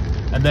that,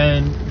 and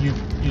then you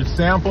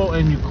sample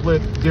and you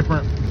clip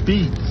different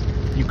beats.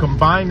 You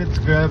combine it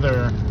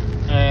together,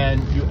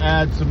 and you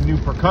add some new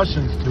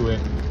percussions to it,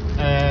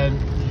 and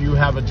you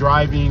have a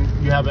driving.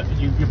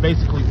 You're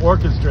basically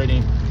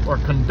orchestrating or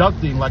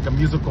conducting like a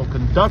musical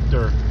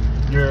conductor.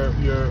 You're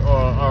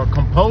a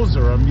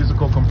composer, a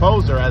musical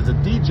composer. As a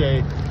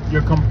DJ,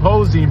 you're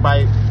composing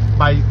by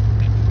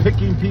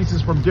picking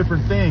pieces from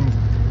different things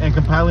and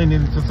compiling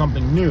it into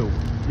something new.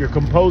 You're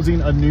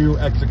composing a new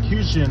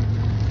execution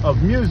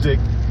of music,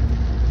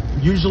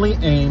 usually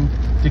aimed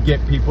to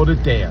get people to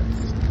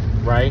dance,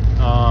 right?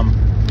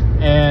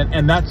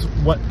 And that's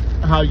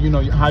how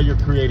you're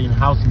creating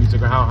house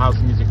music, or how house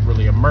music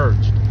really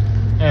emerged.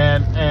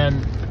 And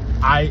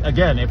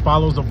again, it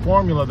follows a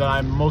formula that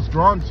I'm most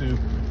drawn to,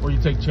 where you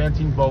take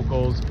chanting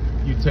vocals,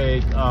 you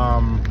take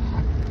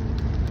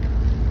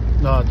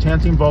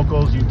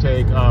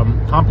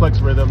complex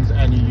rhythms,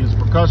 and you use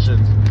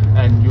percussions,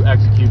 and you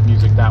execute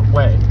music that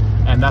way.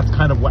 And that's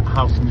kind of what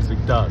house music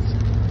does.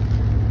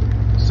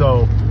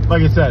 So,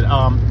 like I said,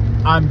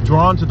 I'm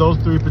drawn to those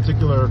three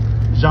particular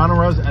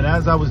genres, and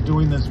as I was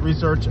doing this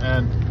research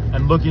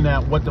and looking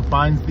at what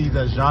defines these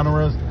as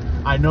genres,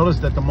 I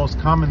noticed that the most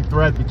common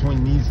thread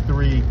between these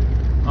three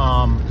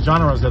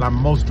genres that I'm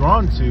most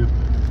drawn to,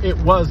 it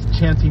was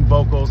chanting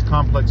vocals,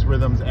 complex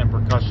rhythms, and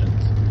percussions.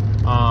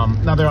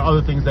 Now, there are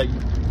other things that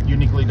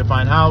uniquely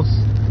define house,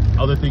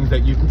 other things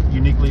that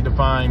uniquely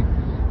define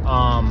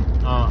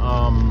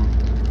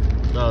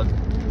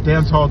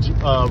dancehall,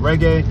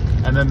 reggae,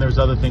 and then there's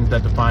other things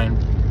that define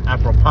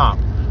Afro pop.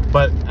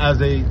 But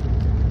as a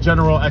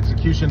general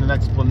execution and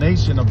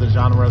explanation of the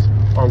genres,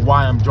 or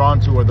why I'm drawn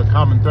to, or the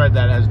common thread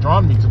that has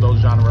drawn me to those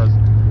genres,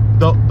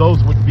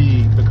 those would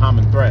be the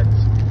common threads.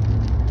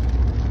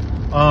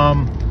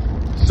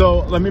 So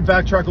let me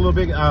backtrack a little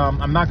bit.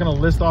 I'm not going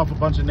to list off a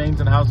bunch of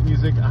names in house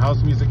music.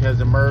 House music has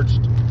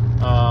emerged,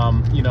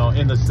 you know,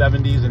 in the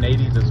 70s and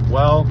 80s as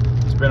well.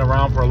 It's been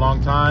around for a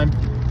long time.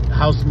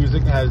 House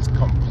music has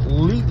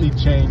completely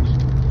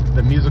changed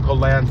the musical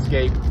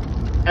landscape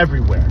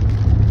everywhere.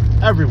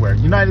 Everywhere.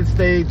 United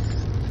States,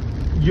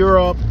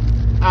 Europe,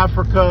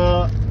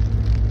 Africa,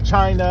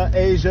 China,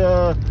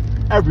 Asia,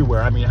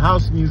 everywhere. I mean,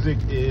 house music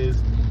is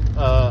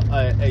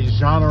a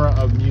genre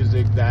of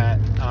music that,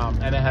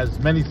 and it has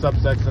many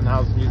subsects in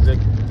house music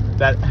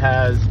that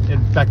has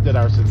infected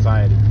our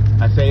society.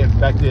 I say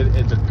infected,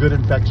 it's a good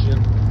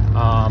infection,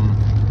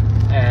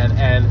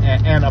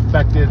 and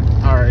affected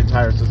our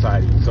entire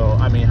society. So,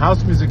 I mean,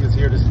 house music is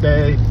here to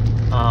stay,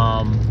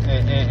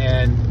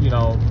 and you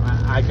know,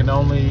 I can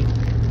only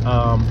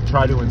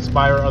try to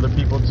inspire other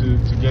people to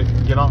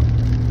get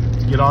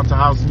onto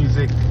house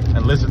music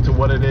and listen to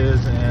what it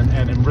is,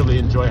 and really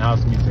enjoy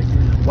house music.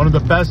 One of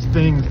the best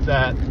things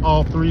that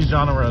all three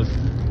genres,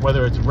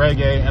 whether it's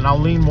reggae, and I'll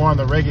lean more on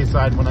the reggae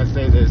side when I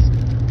say this,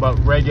 but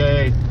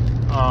reggae,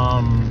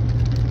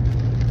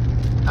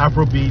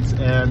 AfroBeats,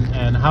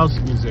 and house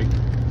music,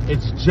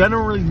 it's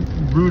generally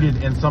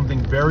rooted in something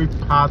very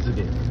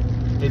positive.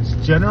 It's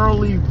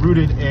generally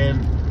rooted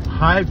in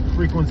high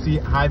frequency,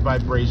 high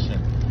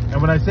vibration.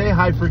 And when I say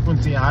high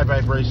frequency and high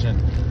vibration,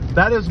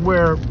 that is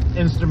where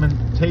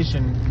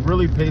instrumentation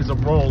really plays a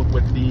role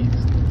with these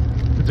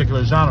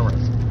particular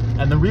genres.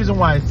 And the reason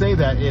why I say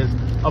that is,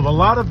 of a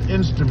lot of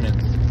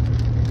instruments,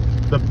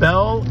 the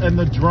bell and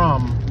the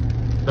drum,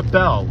 the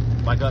bell,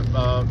 like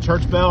a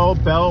church bell,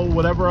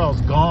 whatever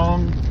else,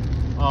 gong,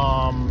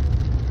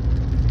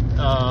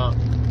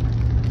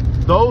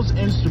 those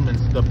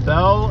instruments, the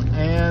bell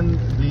and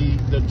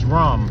the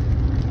drum,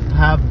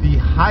 have the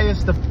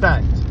highest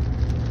effect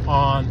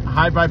on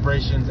high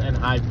vibrations and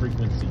high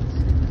frequencies.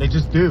 They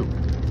just do.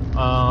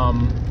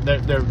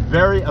 They're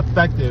very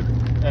effective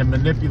at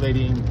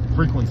manipulating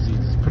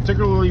frequencies,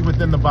 particularly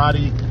within the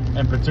body,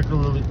 and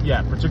particularly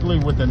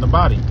within the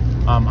body.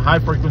 High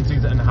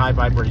frequencies and high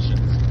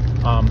vibrations.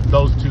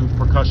 Those two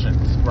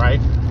percussions, right?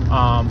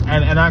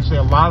 And actually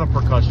a lot of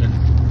percussions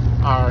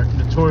are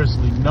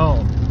notoriously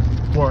known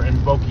for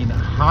invoking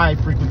high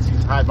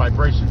frequencies, high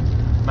vibrations.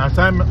 Now,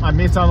 I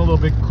may sound a little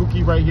bit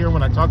kooky right here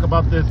when I talk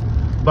about this,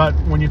 but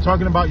when you're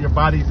talking about your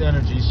body's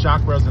energy,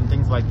 chakras and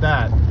things like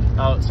that,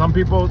 some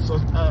people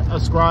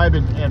ascribe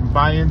and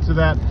buy into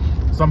that.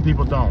 Some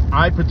people don't.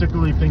 I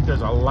particularly think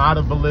there's a lot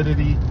of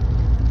validity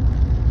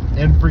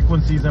in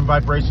frequencies and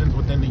vibrations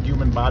within the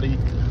human body.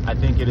 I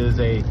think it is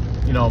a,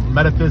 you know,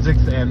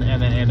 metaphysics and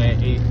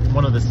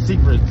one of the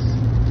secrets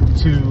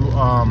to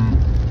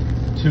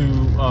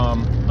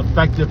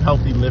effective,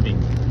 healthy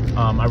living.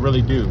 I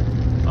really do.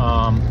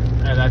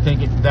 And I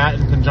think that,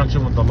 in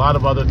conjunction with a lot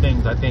of other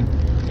things, I think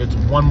it's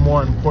one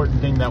more important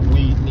thing that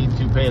we need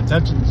to pay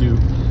attention to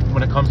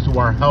when it comes to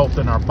our health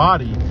and our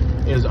body,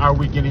 is, are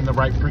we getting the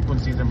right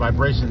frequencies and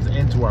vibrations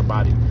into our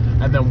body?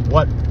 And then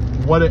what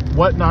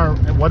in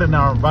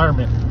our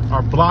environment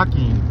are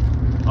blocking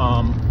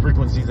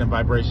frequencies and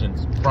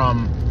vibrations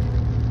from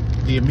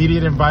the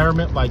immediate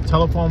environment, like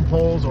telephone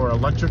poles or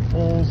electric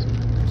poles,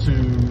 to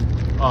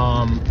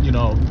you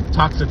know,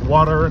 toxic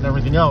water and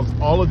everything else.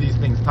 All of these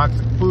things,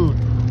 toxic food,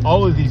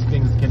 all of these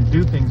things can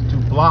do things to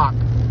block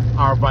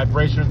our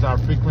vibrations, our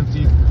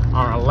frequencies,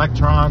 our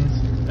electrons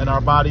in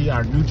our body,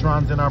 our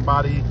neutrons in our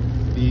body.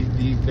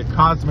 The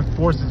cosmic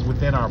forces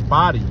within our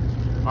body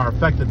are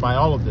affected by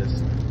all of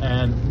this.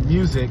 And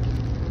music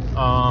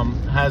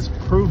has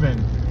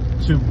proven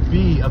to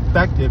be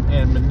effective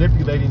in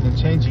manipulating and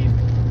changing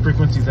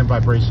frequencies and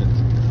vibrations.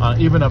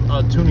 Even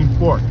a tuning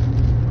fork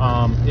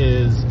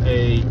is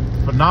a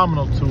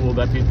phenomenal tool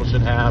that people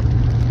should have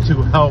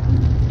to help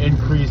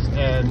increase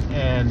and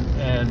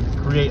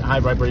create high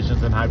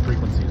vibrations and high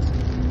frequencies.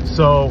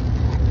 So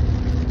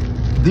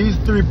these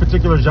three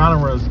particular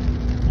genres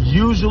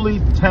usually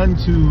tend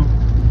to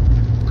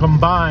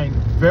combine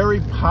very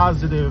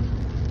positive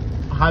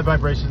high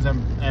vibrations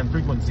and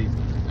frequencies.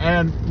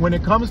 And when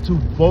it comes to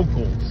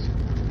vocals,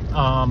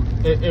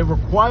 it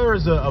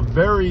requires a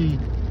very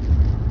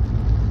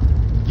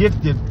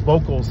gifted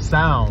vocal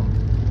sound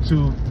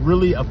to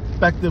really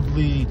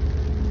effectively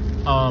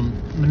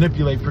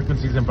manipulate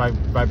frequencies and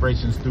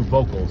vibrations through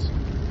vocals.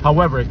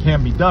 However, it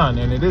can be done,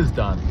 and it is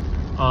done,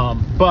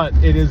 but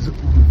it is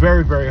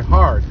very, very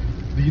hard.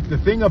 The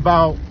thing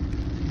about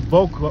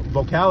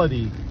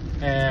vocality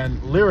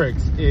and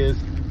lyrics is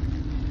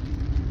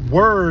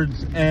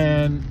words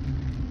and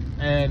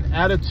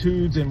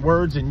attitudes and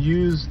words and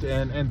used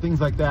and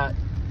things like that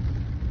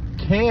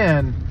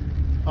can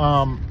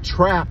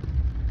trap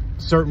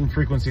certain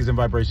frequencies and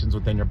vibrations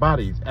within your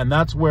bodies. And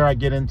that's where I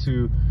get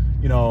into,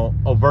 you know,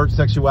 overt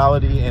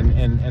sexuality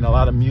and a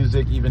lot of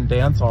music, even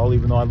dancehall,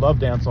 even though I love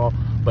dancehall,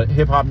 but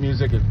hip hop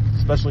music,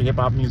 especially hip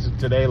hop music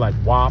today, like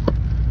WAP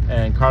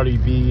and Cardi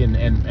B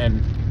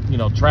and you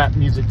know, trap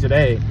music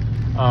today,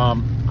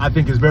 I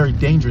think is very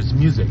dangerous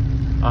music.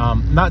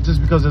 Not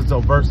just because it's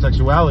overt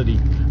sexuality,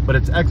 but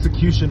its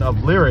execution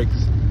of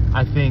lyrics,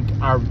 I think,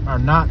 are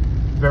not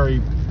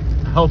very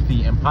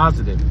healthy and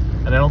positive,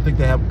 and I don't think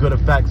they have good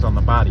effects on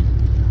the body.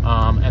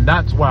 And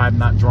that's why I'm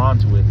not drawn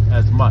to it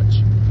as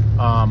much.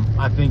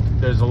 I think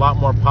there's a lot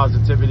more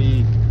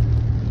positivity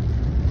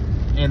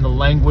in the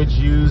language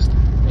used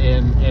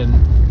in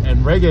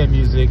reggae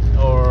music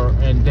or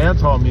in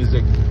dancehall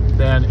music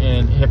than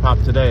in hip hop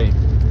today.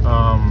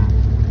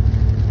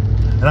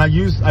 And I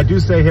do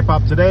say hip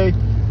hop today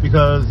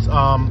because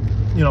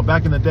you know,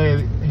 back in the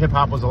day, hip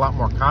hop was a lot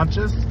more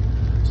conscious.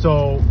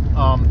 So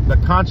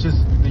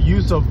the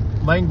use of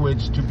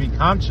language to be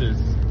conscious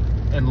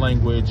in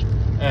language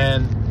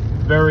and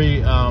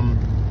very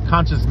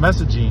conscious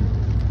messaging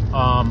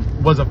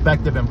was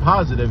effective and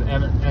positive.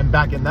 And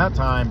back in that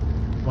time,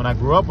 when I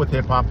grew up with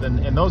hip hop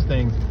and those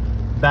things,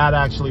 that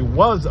actually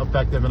was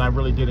effective, and I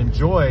really did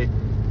enjoy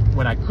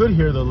when I could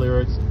hear the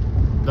lyrics,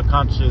 the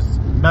conscious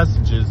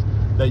messages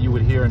that you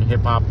would hear in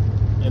hip hop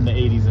in the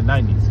 80s and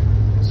 90s.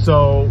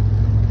 So,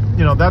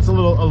 you know, that's a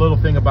little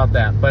thing about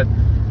that. But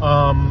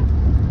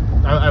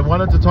I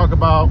wanted to talk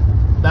about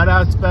that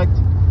aspect.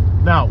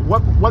 Now,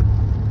 what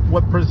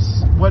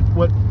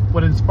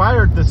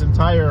inspired this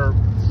entire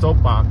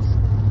soapbox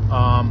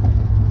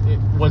it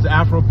was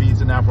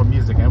AfroBeats and Afro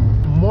music,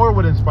 and more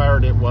what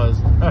inspired it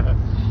was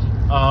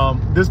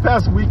this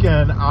past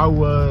weekend I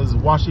was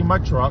washing my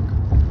truck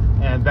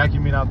and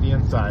vacuuming out the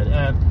inside,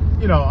 and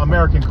you know,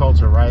 American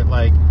culture, right?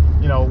 Like,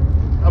 you know,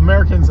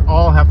 Americans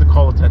all have to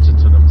call attention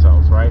to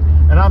themselves, right?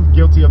 And I'm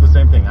guilty of the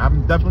same thing.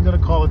 I'm definitely going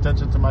to call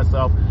attention to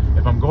myself.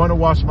 If I'm going to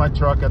wash my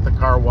truck at the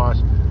car wash,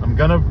 I'm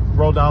going to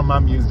roll down my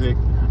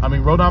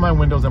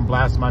windows and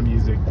blast my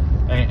music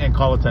and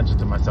call attention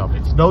to myself.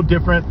 It's no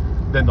different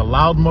than the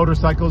loud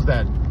motorcycles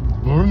that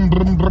boom,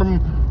 boom, boom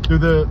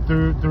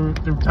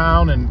through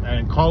town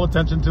and call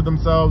attention to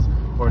themselves,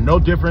 or no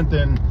different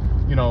than,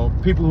 you know,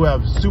 people who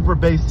have super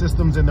bass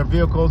systems in their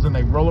vehicles and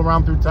they roll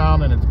around through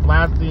town and it's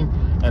blasting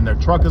and their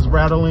truck is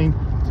rattling.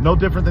 It's no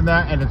different than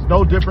that, and it's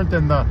no different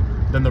than the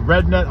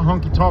redneck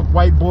honky tonk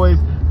white boys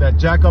that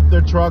jack up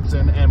their trucks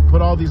and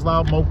put all these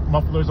loud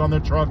mufflers on their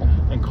truck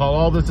and call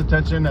all this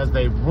attention as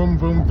they vroom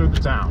vroom through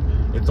the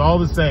town. It's all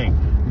the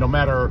same, no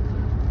matter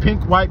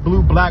pink, white,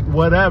 blue, black,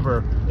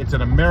 whatever. It's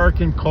an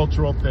American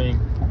cultural thing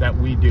that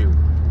we do,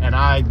 and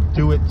I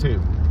do it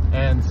too.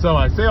 And so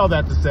I say all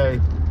that to say,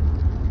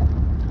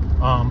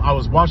 I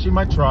was washing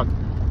my truck,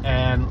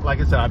 and like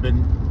I said, I've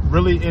been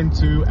really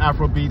into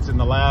Afrobeats in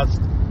the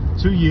last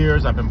 2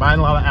 years. I've been buying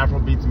a lot of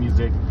Afrobeats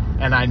music,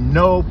 and I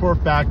know for a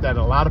fact that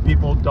a lot of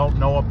people don't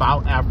know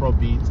about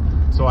Afrobeats.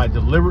 So I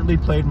deliberately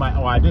played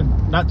I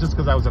didn't, not just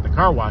because I was at the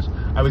car wash,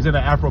 I was in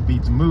an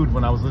Afrobeats mood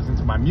when I was listening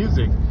to my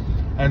music.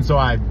 And so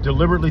I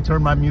deliberately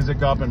turned my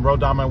music up and rolled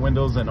down my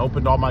windows and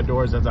opened all my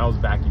doors as I was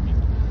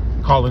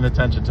vacuuming, calling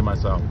attention to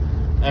myself.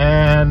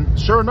 And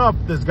sure enough,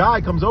 this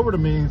guy comes over to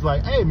me and he's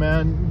like, "Hey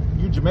man,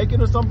 you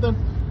Jamaican or something?"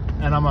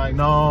 And I'm like,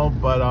 "No,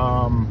 but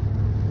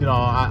you know,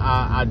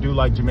 I do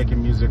like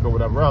Jamaican music or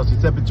whatever else." He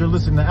said, "But you're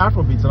listening to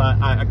Afrobeats." And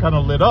I kind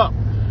of lit up.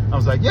 I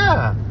was like,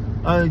 "Yeah,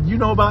 you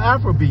know about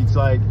Afrobeats?"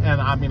 Like, and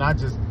I mean,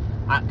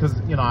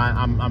 because you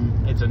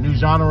know, it's a new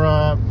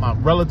genre,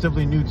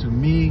 relatively new to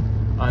me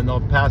in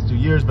the past 2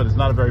 years, but it's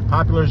not a very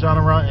popular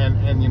genre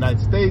in the United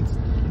States.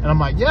 And I'm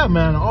like, "Yeah,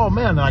 man, oh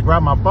man." And I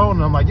grabbed my phone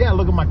and I'm like, "Yeah,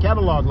 look at my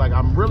catalog. Like,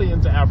 I'm really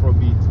into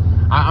Afrobeats.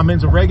 I'm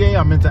into reggae,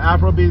 I'm into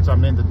Afrobeats,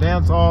 I'm into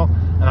dancehall,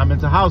 and I'm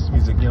into house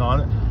music, you know."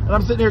 And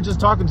I'm sitting here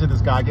just talking to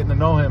this guy, getting to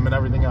know him and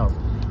everything else.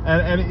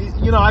 And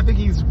you know, I think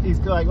he's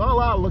like, "Oh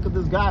wow, look at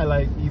this guy.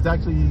 Like, he's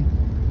actually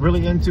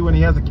really into, and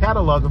he has a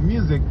catalog of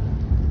music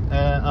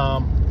and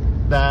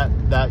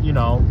that you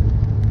know,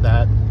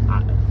 that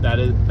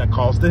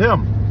calls to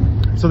him."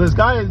 So this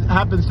guy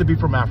happens to be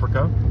from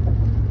Africa,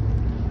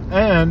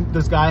 and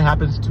this guy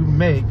happens to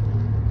make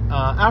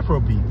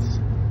Afrobeats,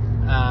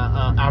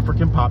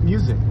 African pop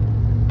music.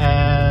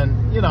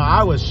 And, you know,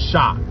 I was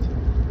shocked.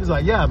 He's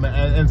like, "Yeah, man."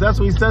 And that's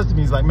what he says to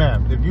me. He's like,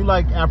 "Man, if you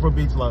like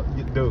Afrobeats,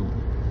 dude,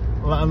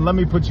 let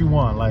me put you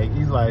on." Like,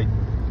 he's like,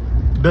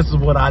 "This is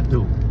what I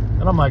do."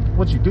 And I'm like,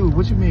 "What you do?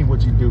 What you mean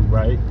what you do?"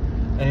 Right?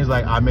 And he's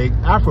like, I make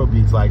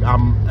Afrobeats. Like,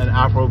 I'm an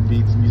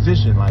Afrobeats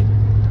musician. Like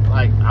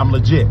I'm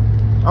legit.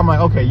 I'm like,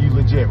 okay, you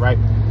legit, right?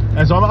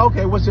 And so I'm like,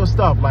 okay, what's your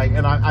stuff? Like,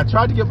 and I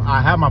tried to I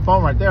have my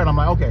phone right there, and I'm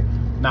like, okay.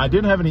 Now I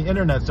didn't have any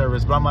internet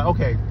service, but I'm like,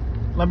 okay,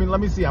 let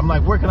me see. I'm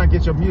like, where can I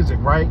get your music,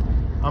 right?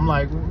 I'm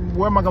like,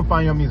 where am I gonna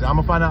find your music? I'm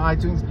gonna find it on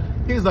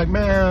iTunes. He's like,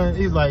 man,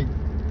 he's like,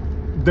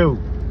 dude,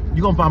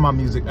 you're gonna find my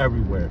music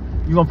everywhere.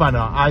 You're gonna find it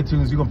on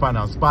iTunes, you're gonna find it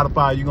on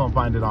Spotify, you're gonna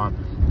find it on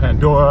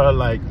Pandora.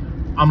 Like,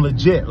 I'm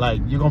legit.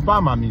 Like, you're gonna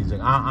find my music.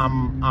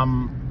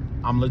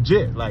 I'm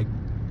legit. Like,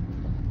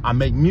 I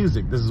make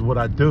music. This is what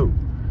I do.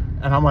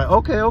 And I'm like,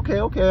 okay. All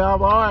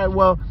right.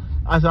 Well,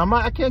 I said,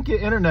 I can't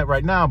get internet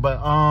right now, but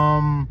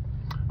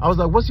I was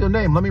like, what's your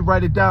name? Let me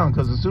write it down,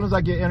 because as soon as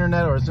I get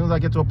internet, or as soon as I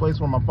get to a place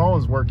where my phone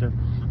is working,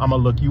 I'm gonna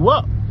look you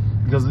up,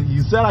 because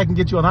you said I can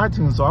get you on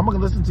iTunes, so I'm gonna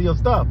listen to your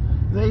stuff.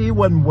 He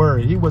wasn't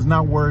worried. He was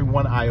not worried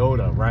one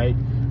iota, right?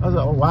 I was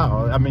like, oh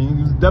wow. I mean,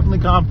 he was definitely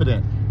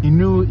confident. He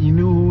knew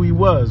who he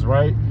was,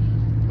 right?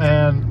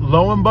 And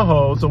lo and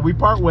behold, so we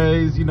part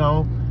ways. You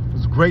know, it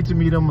was great to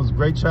meet him. It was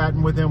great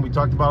chatting with him. We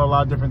talked about a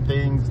lot of different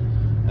things,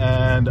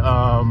 and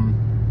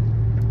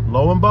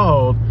lo and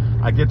behold,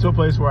 I get to a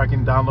place where I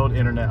can download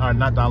internet, or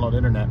not download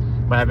internet,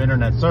 but have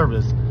internet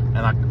service, and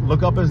I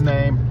look up his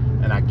name,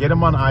 and I get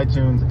him on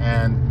iTunes,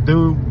 and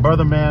dude,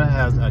 brother man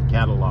has a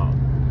catalog.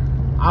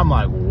 I'm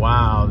like,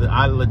 wow,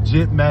 I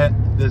legit met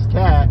this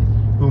cat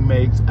who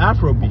makes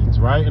Afrobeats,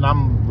 right? And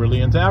I'm really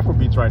into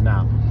Afrobeats right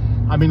now.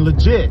 I mean,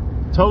 legit,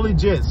 totally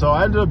legit. So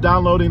I ended up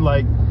downloading,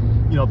 like,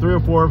 you know, 3 or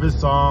 4 of his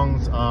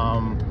songs.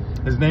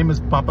 His name is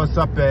Papa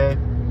Sape.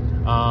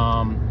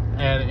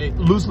 And it,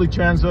 loosely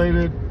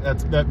translated,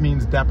 that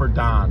means Dapper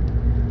Don.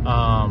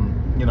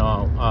 You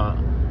know,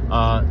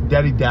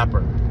 Daddy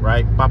Dapper,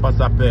 right? Papa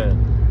Sape,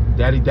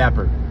 Daddy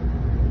Dapper.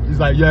 He's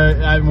like,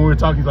 yeah. When we were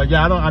talking, he's like,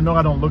 yeah, I know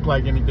I don't look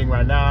like anything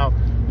right now.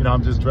 You know,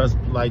 I'm just dressed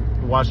like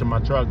washing my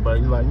truck. But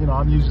he's like, you know,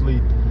 I'm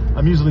usually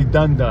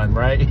done,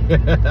 right?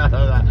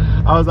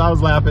 I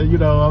was laughing. You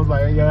know, I was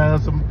like, yeah, I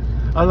was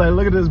like,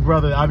 look at this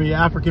brother. I mean,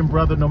 African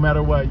brother, no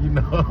matter what, you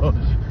know,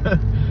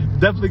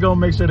 definitely gonna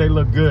make sure they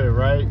look good,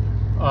 right?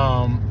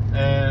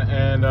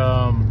 And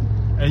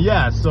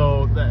yeah,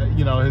 so,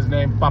 you know, his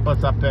name, Papa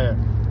Sape.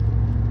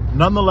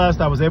 Nonetheless,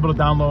 I was able to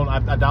download,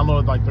 I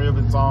downloaded like 3 of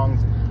his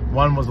songs.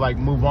 One was like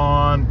Move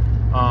On.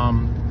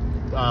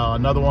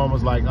 Another one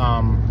was like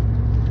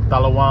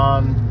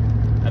Talawan.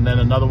 And then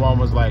another one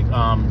was like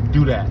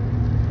Do That.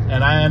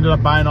 And I ended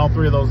up buying all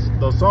 3 of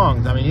those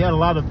songs. I mean, he had a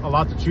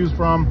lot to choose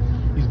from.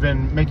 He's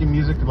been making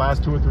music the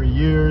last 2 or 3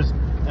 years.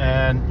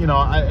 And, you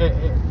know,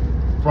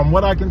 from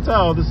what I can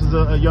tell, this is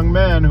a young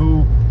man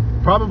who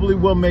probably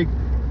will make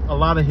a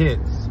lot of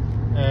hits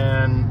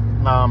and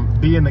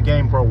be in the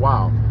game for a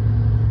while.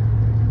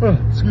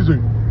 Excuse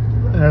me.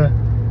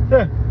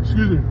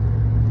 Excuse me.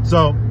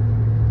 So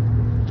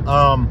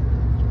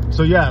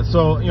yeah,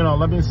 so, you know,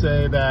 let me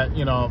say that,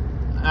 you know,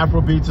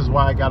 Afrobeats is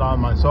why I got on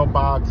my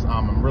soapbox.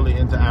 I'm really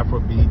into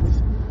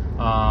Afrobeats,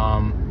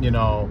 you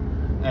know,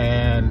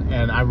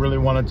 and I really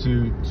wanted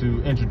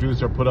to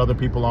introduce or put other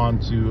people on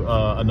to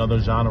another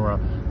genre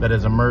that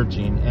is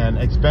emerging and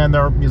expand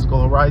their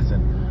musical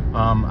horizon.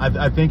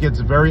 I think it's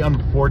very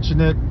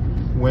unfortunate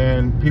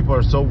when people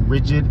are so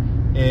rigid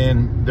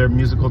in their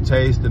musical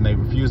taste and they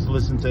refuse to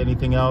listen to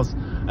anything else.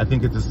 I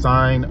think it's a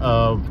sign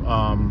of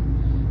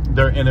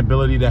their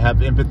inability to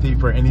have empathy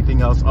for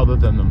anything else other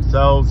than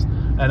themselves.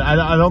 And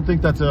I don't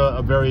think that's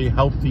a very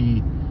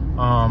healthy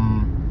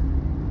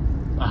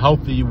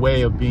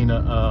way of being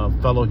a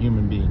fellow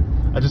human being.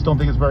 I just don't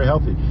think it's very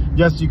healthy.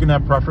 Yes, you can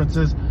have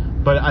preferences,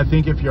 but I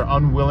think if you're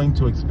unwilling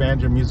to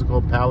expand your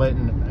musical palette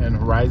and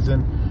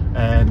horizon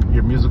and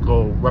your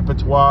musical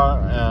repertoire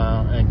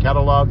and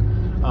catalog,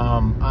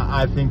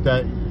 I think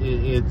that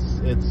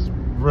it's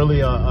really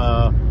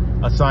a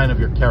sign of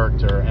your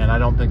character, and I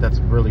don't think that's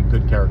really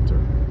good character,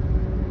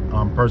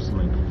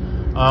 personally.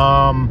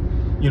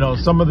 You know,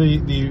 some of the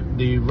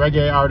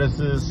reggae artists,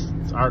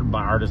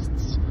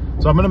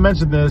 so I'm going to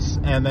mention this,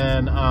 and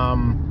then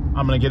I'm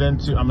going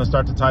to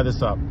start to tie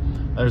this up.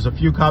 There's a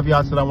few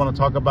caveats that I want to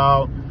talk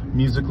about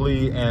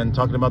musically and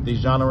talking about these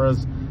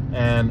genres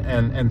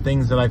and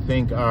things that I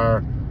think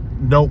are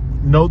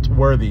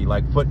noteworthy,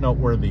 like footnote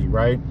worthy,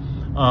 right?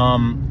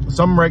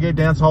 Some reggae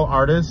dancehall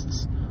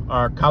artists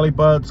are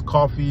Calibuds,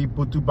 Coffee,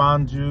 Putu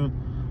Banju,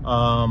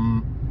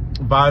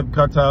 Vibe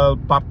Cartel,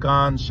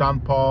 Popcorn, Sean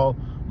Paul,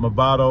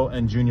 Mavado,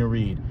 and Junior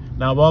Reid.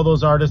 Now, of all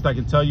those artists, I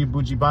can tell you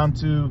Buju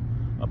Bantu,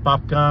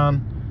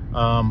 Popcorn,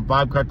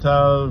 Vibe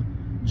Cartel,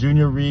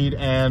 Junior Reid,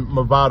 and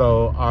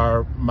Mavado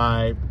are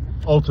my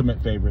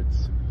ultimate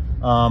favorites.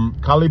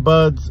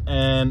 Calibuds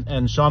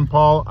and Sean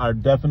Paul are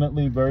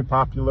definitely very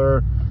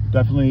popular,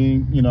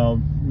 definitely, you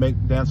know, make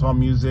dancehall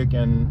music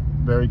and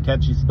very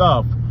catchy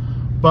stuff.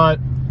 But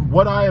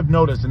what I have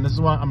noticed, and this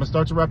is why I'm gonna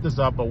start to wrap this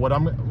up, but what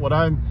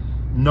I've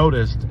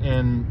noticed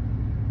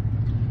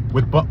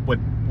with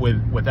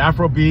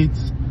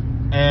Afrobeats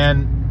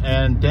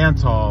and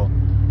dancehall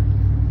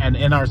and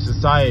in our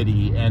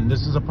society, and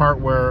this is a part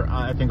where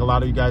I think a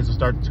lot of you guys will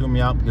start to tune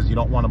me out because you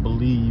don't want to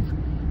believe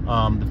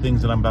the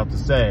things that I'm about to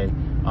say.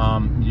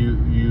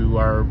 You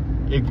are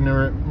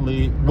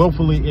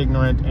willfully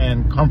ignorant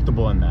and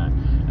comfortable in that,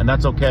 and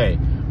that's okay.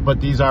 But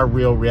these are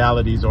real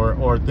realities,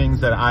 or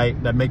things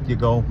that make you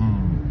go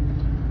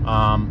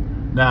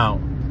now,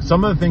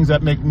 some of the things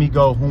that make me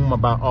go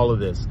about all of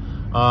this.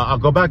 I'll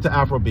go back to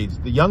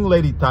AfroBeats. The young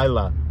lady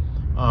Tyla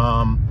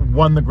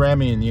won the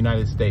Grammy in the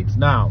United States.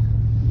 Now,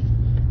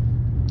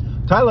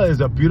 Tyla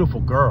is a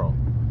beautiful girl.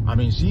 I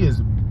mean, she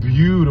is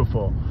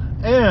beautiful,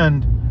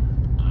 and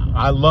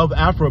I love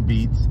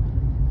Afrobeats,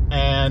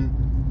 and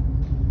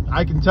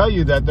I can tell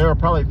you that there are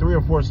probably 3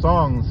 or 4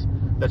 songs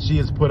that she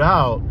has put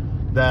out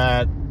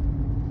that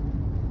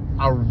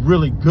are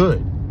really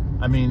good.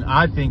 I mean,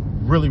 I think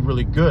really,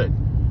 really good.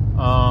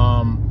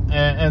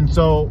 And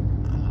so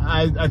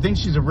I think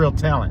she's a real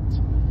talent.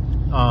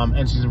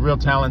 And she's a real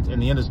talent in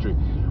the industry.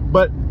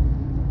 But,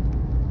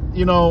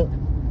 you know,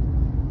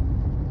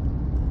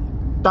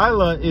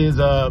 Tyla is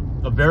a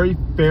very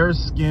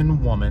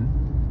fair-skinned woman.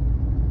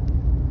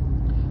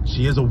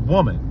 She is a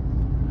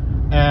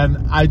woman.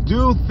 And I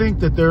do think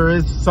that there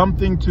is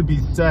something to be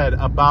said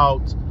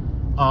about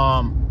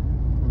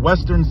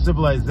Western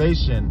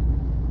civilization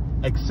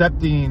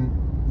accepting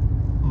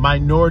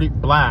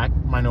black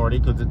minority,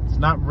 because it's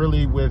not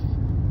really with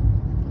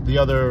the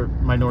other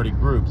minority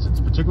groups, it's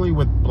particularly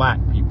with black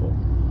people,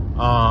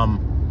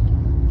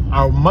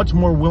 are much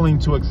more willing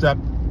to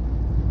accept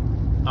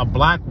a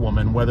black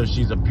woman, whether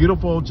she's a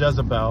beautiful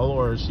Jezebel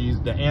or she's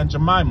the Aunt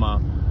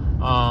Jemima,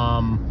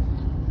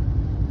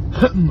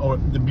 or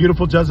the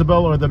beautiful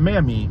Jezebel or the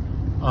Mammy.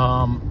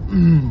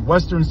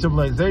 Western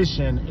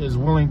civilization is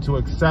willing to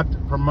accept,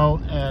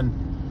 promote, and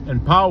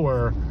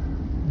empower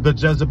the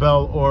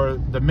Jezebel or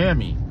the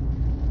Mammy.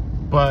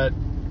 But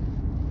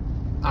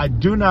I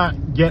do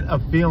not get a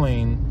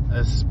feeling,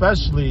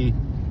 especially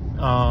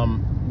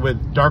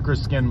with darker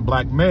skinned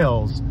black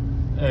males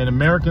in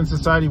American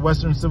society,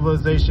 Western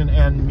civilization,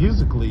 and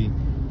musically,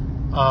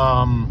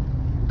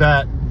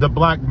 that the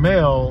black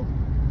male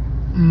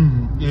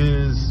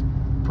is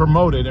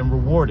promoted and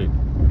rewarded.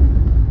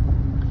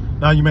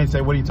 Now you may say,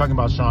 what are you talking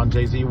about, Sean?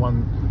 Jay-Z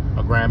won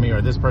a Grammy,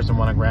 or this person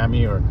won a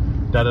Grammy, or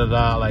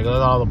da-da-da, like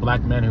all the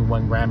black men who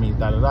won Grammys,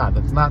 da-da-da.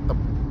 That's not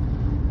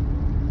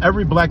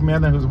every black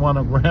man who's won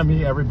a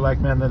Grammy, every black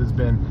man that has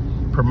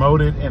been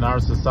promoted in our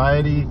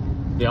society,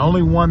 the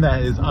only one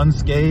that is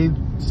unscathed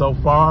so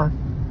far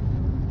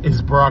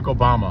is Barack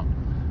Obama.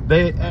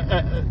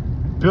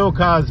 Bill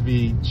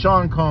Cosby,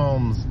 Sean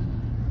Combs,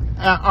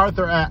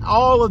 Arthur,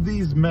 all of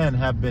these men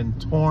have been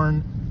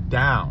torn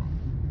down.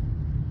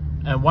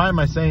 And why am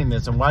I saying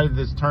this, and why did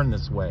this turn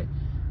this way?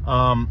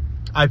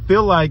 I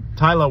feel like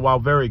Tyla, while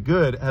very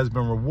good, has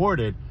been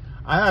rewarded.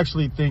 I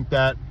actually think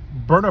that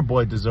Burna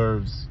Boy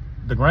deserves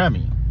the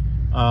Grammy.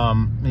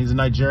 He's a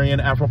Nigerian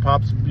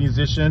Afro-pop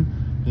musician.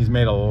 He's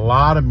made a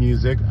lot of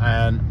music,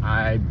 and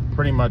I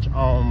pretty much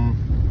own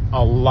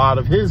a lot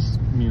of his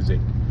music.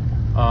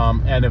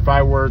 And if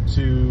I were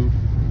to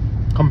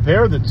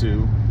compare the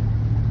two,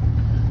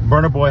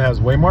 Burna Boy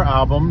has way more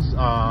albums.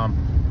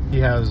 He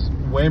has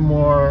way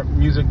more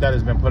music that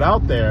has been put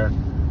out there,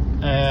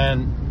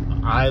 and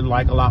I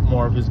like a lot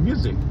more of his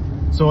music.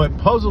 So it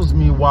puzzles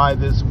me why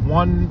this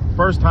one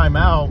first time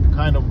out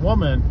kind of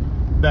woman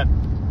that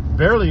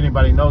barely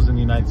anybody knows in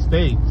the United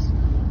States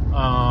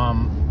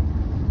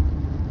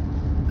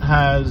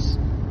has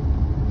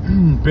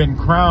been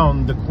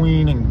crowned the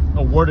queen and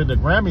awarded a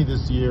Grammy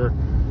this year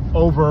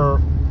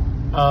over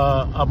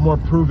a more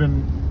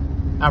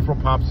proven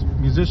Afro-pop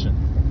musician.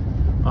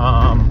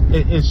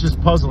 It's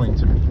just puzzling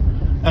to me.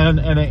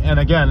 And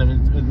again,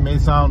 it may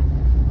sound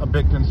a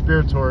bit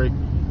conspiratory,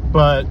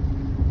 but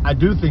I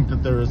do think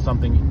that there is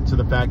something to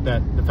the fact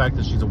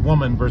that she's a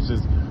woman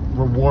versus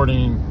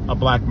rewarding a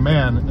black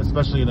man,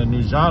 especially in a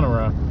new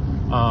genre.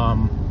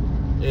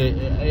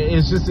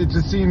 It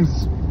just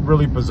seems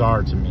really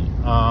bizarre to me.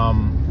 I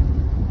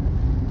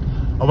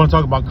want to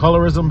talk about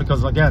colorism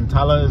because, again,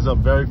 Tyla is a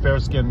very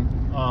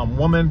fair-skinned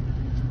woman,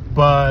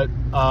 but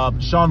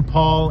Sean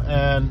Paul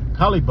and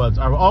Collie Buddz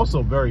are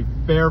also very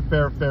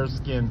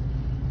fair-skinned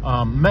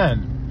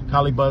men.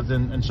 Collie Buddz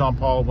and Sean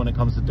Paul when it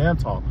comes to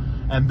dancehall,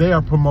 and they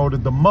are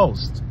promoted the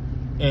most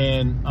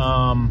in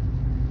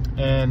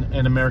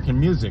American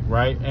music,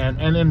 right? And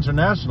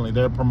internationally,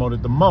 they're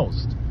promoted the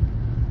most.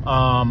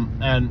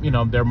 And, you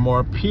know, they're more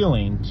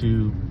appealing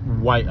to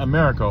white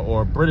America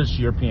or British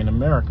European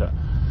America.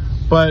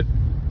 But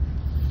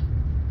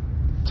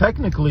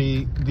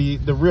technically,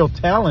 the real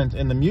talent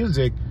in the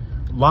music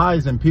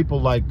lies in people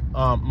like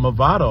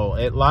Mavado.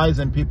 It lies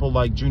in people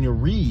like Junior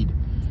Reid.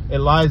 It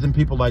lies in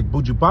people like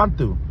Buju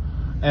Bantu.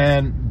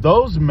 And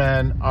those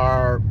men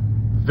are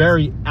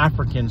very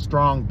African,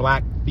 strong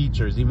black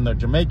features. Even though they're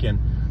Jamaican,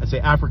 I say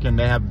African,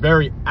 they have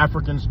very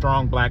African,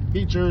 strong black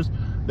features.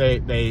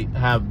 They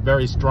have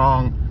very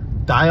strong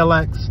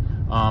dialects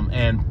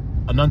and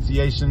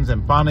enunciations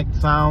and phonic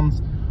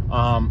sounds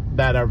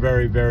that are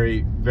very,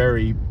 very,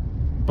 very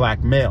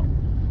black male.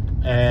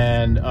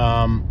 And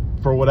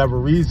for whatever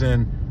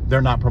reason,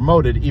 they're not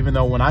promoted, even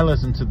though when I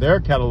listen to their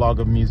catalog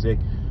of music,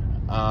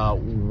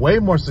 way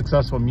more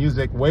successful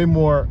music, way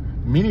more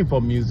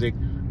meaningful music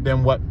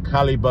than what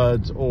Kali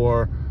Buds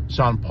or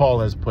Sean Paul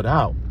has put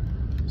out.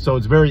 So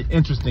it's very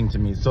interesting to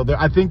me. So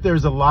I think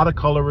there's a lot of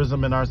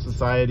colorism in our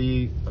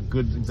society.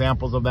 Good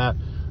examples of that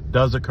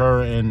does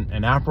occur in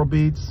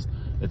Afrobeats.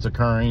 It's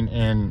occurring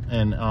in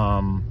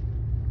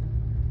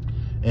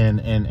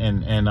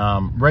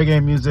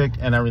reggae music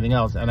and everything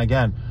else. And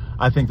again,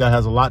 I think that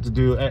has a lot to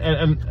do,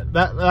 and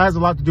that has a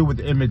lot to do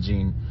with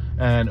imaging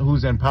and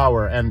who's in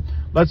power. And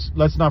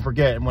let's not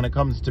forget, when it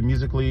comes to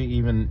musically,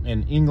 even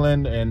in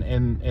England and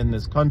in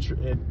this country,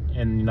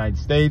 in the United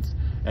States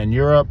and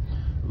Europe,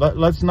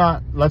 let's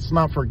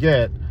not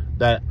forget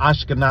that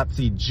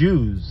Ashkenazi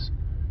Jews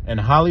in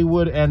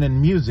Hollywood and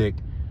in music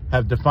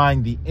have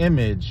defined the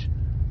image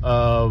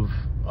of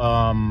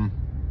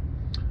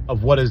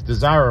what is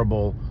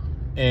desirable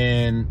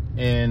in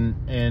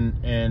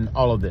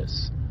all of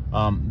this.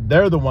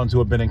 They're the ones who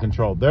have been in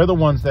control. They're the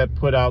ones that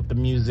put out the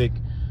music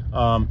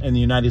in the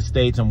United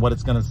States and what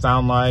it's going to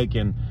sound like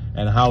and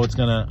how it's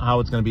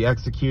gonna be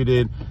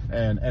executed,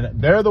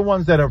 and they're the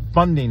ones that are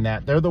funding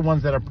that. They're the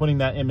ones that are putting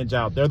that image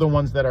out. They're the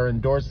ones that are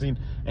endorsing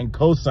and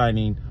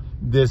co-signing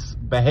this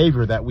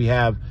behavior that we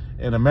have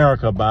in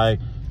America by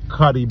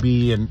Cardi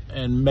B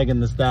and Megan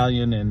Thee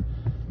Stallion and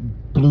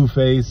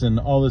Blueface and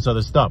all this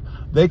other stuff.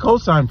 They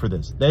co-sign for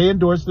this. They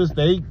endorse this.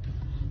 They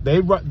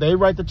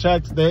write the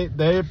checks.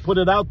 They put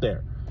it out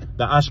there.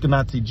 The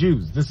Ashkenazi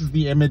Jews. This is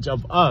the image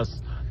of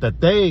us that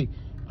they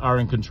are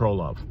in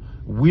control of.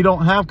 We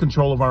don't have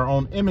control of our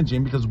own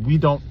imaging because we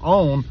don't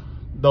own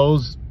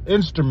those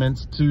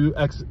instruments to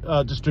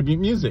distribute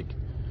music.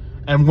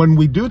 And when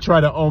we do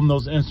try to own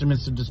those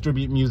instruments to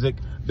distribute music,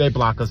 they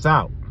block us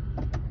out.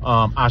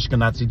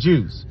 Ashkenazi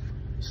Jews.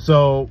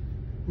 So,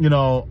 you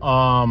know,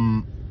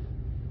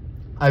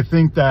 I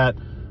think that,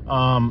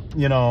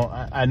 you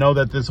know, I know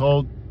that this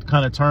whole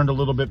kind of turned a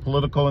little bit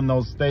political in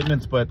those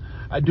statements, but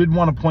I did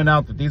want to point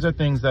out that these are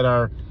things that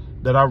are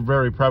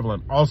very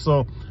prevalent.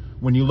 Also,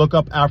 when you look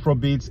up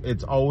Afrobeats,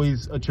 it's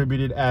always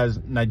attributed as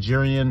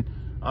Nigerian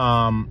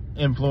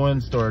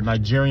influenced or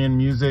Nigerian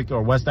music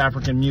or West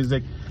African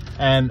music.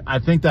 And I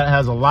think that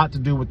has a lot to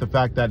do with the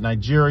fact that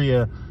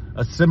Nigeria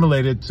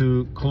assimilated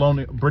to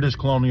British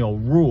colonial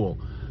rule.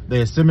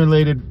 They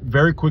assimilated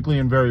very quickly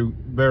and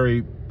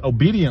very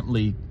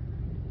obediently.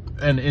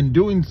 And in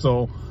doing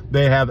so,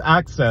 they have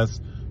access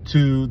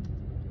to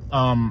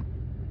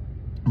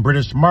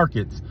British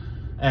markets.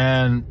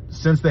 And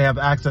since they have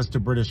access to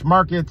British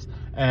markets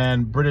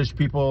and British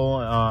people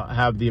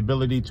have the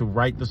ability to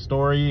write the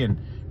story and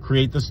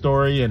create the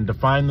story and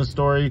define the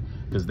story,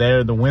 because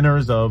they're the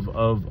winners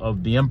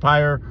of the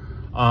empire,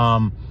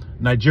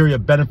 Nigeria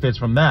benefits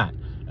from that.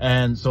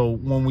 And so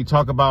when we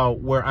talk about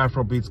where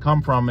Afrobeats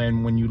come from,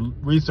 and when you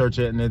research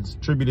it and it's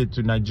attributed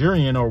to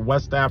Nigerian or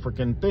West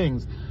African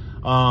things,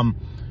 I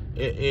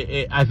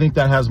think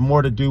that has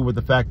more to do with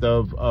the fact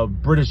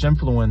of British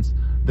influence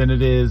than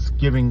it is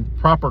giving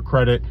proper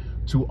credit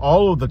to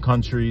all of the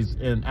countries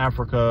in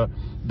Africa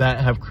that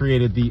have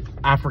created the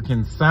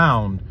African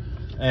sound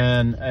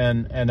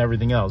and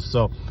everything else.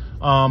 So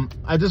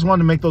I just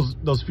wanted to make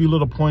those few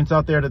little points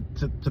out there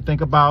to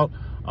think about.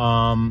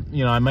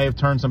 You know, I may have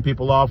turned some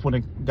people off when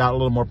it got a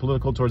little more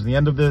political towards the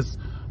end of this,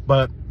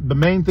 but the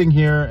main thing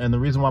here, and the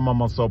reason why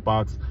I'm on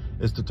Soapbox,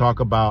 is to talk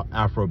about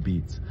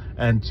Afrobeats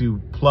and to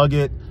plug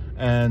it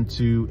and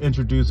to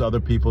introduce other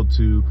people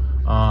to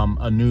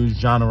a new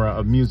genre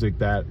of music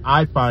that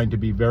I find to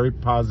be very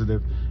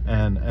positive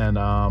and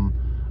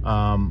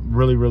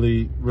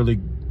really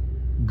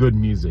good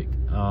music.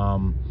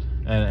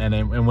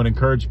 And would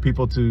encourage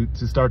people to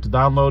start to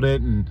download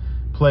it and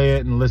play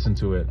it and listen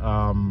to it.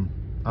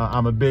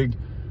 I'm a big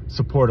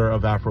supporter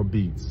of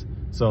Afrobeats.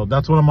 So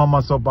that's what I'm on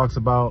my soapbox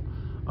about.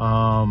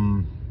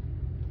 You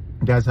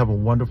guys have a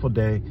wonderful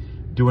day.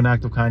 Do an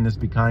act of kindness.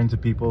 Be kind to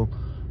people.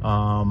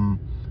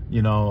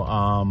 You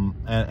know,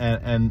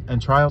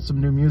 and try out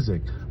some new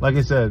music. Like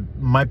I said,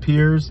 my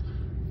peers,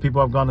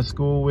 people I've gone to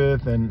school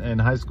with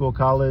and high school,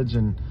 college,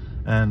 and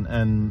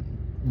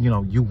you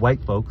know, you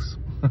white folks,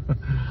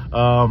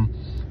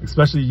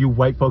 especially you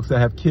white folks that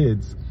have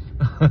kids,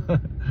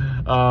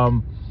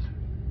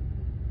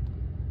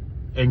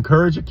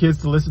 encourage your kids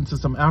to listen to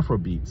some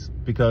Afrobeats,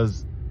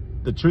 because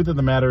the truth of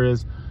the matter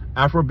is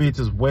Afrobeats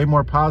is way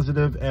more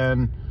positive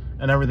and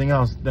everything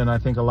else than I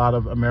think a lot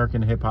of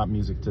American hip-hop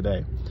music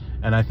today.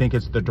 And I think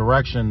it's the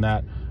direction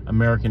that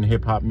American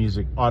hip-hop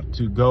music ought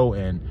to go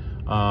in,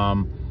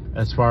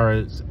 as far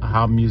as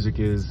how music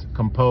is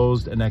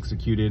composed and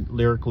executed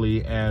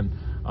lyrically and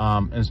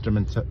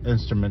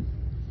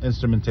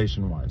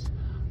instrumentation-wise.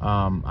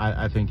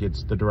 I think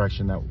it's the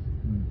direction that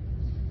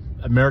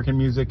American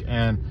music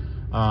and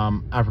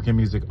African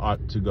music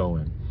ought to go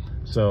in.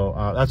 So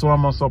that's what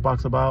I'm on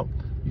Soapbox about.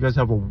 You guys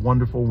have a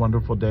wonderful,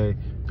 wonderful day.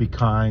 Be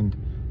kind.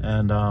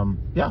 And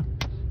yeah,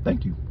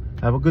 thank you.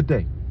 Have a good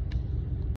day.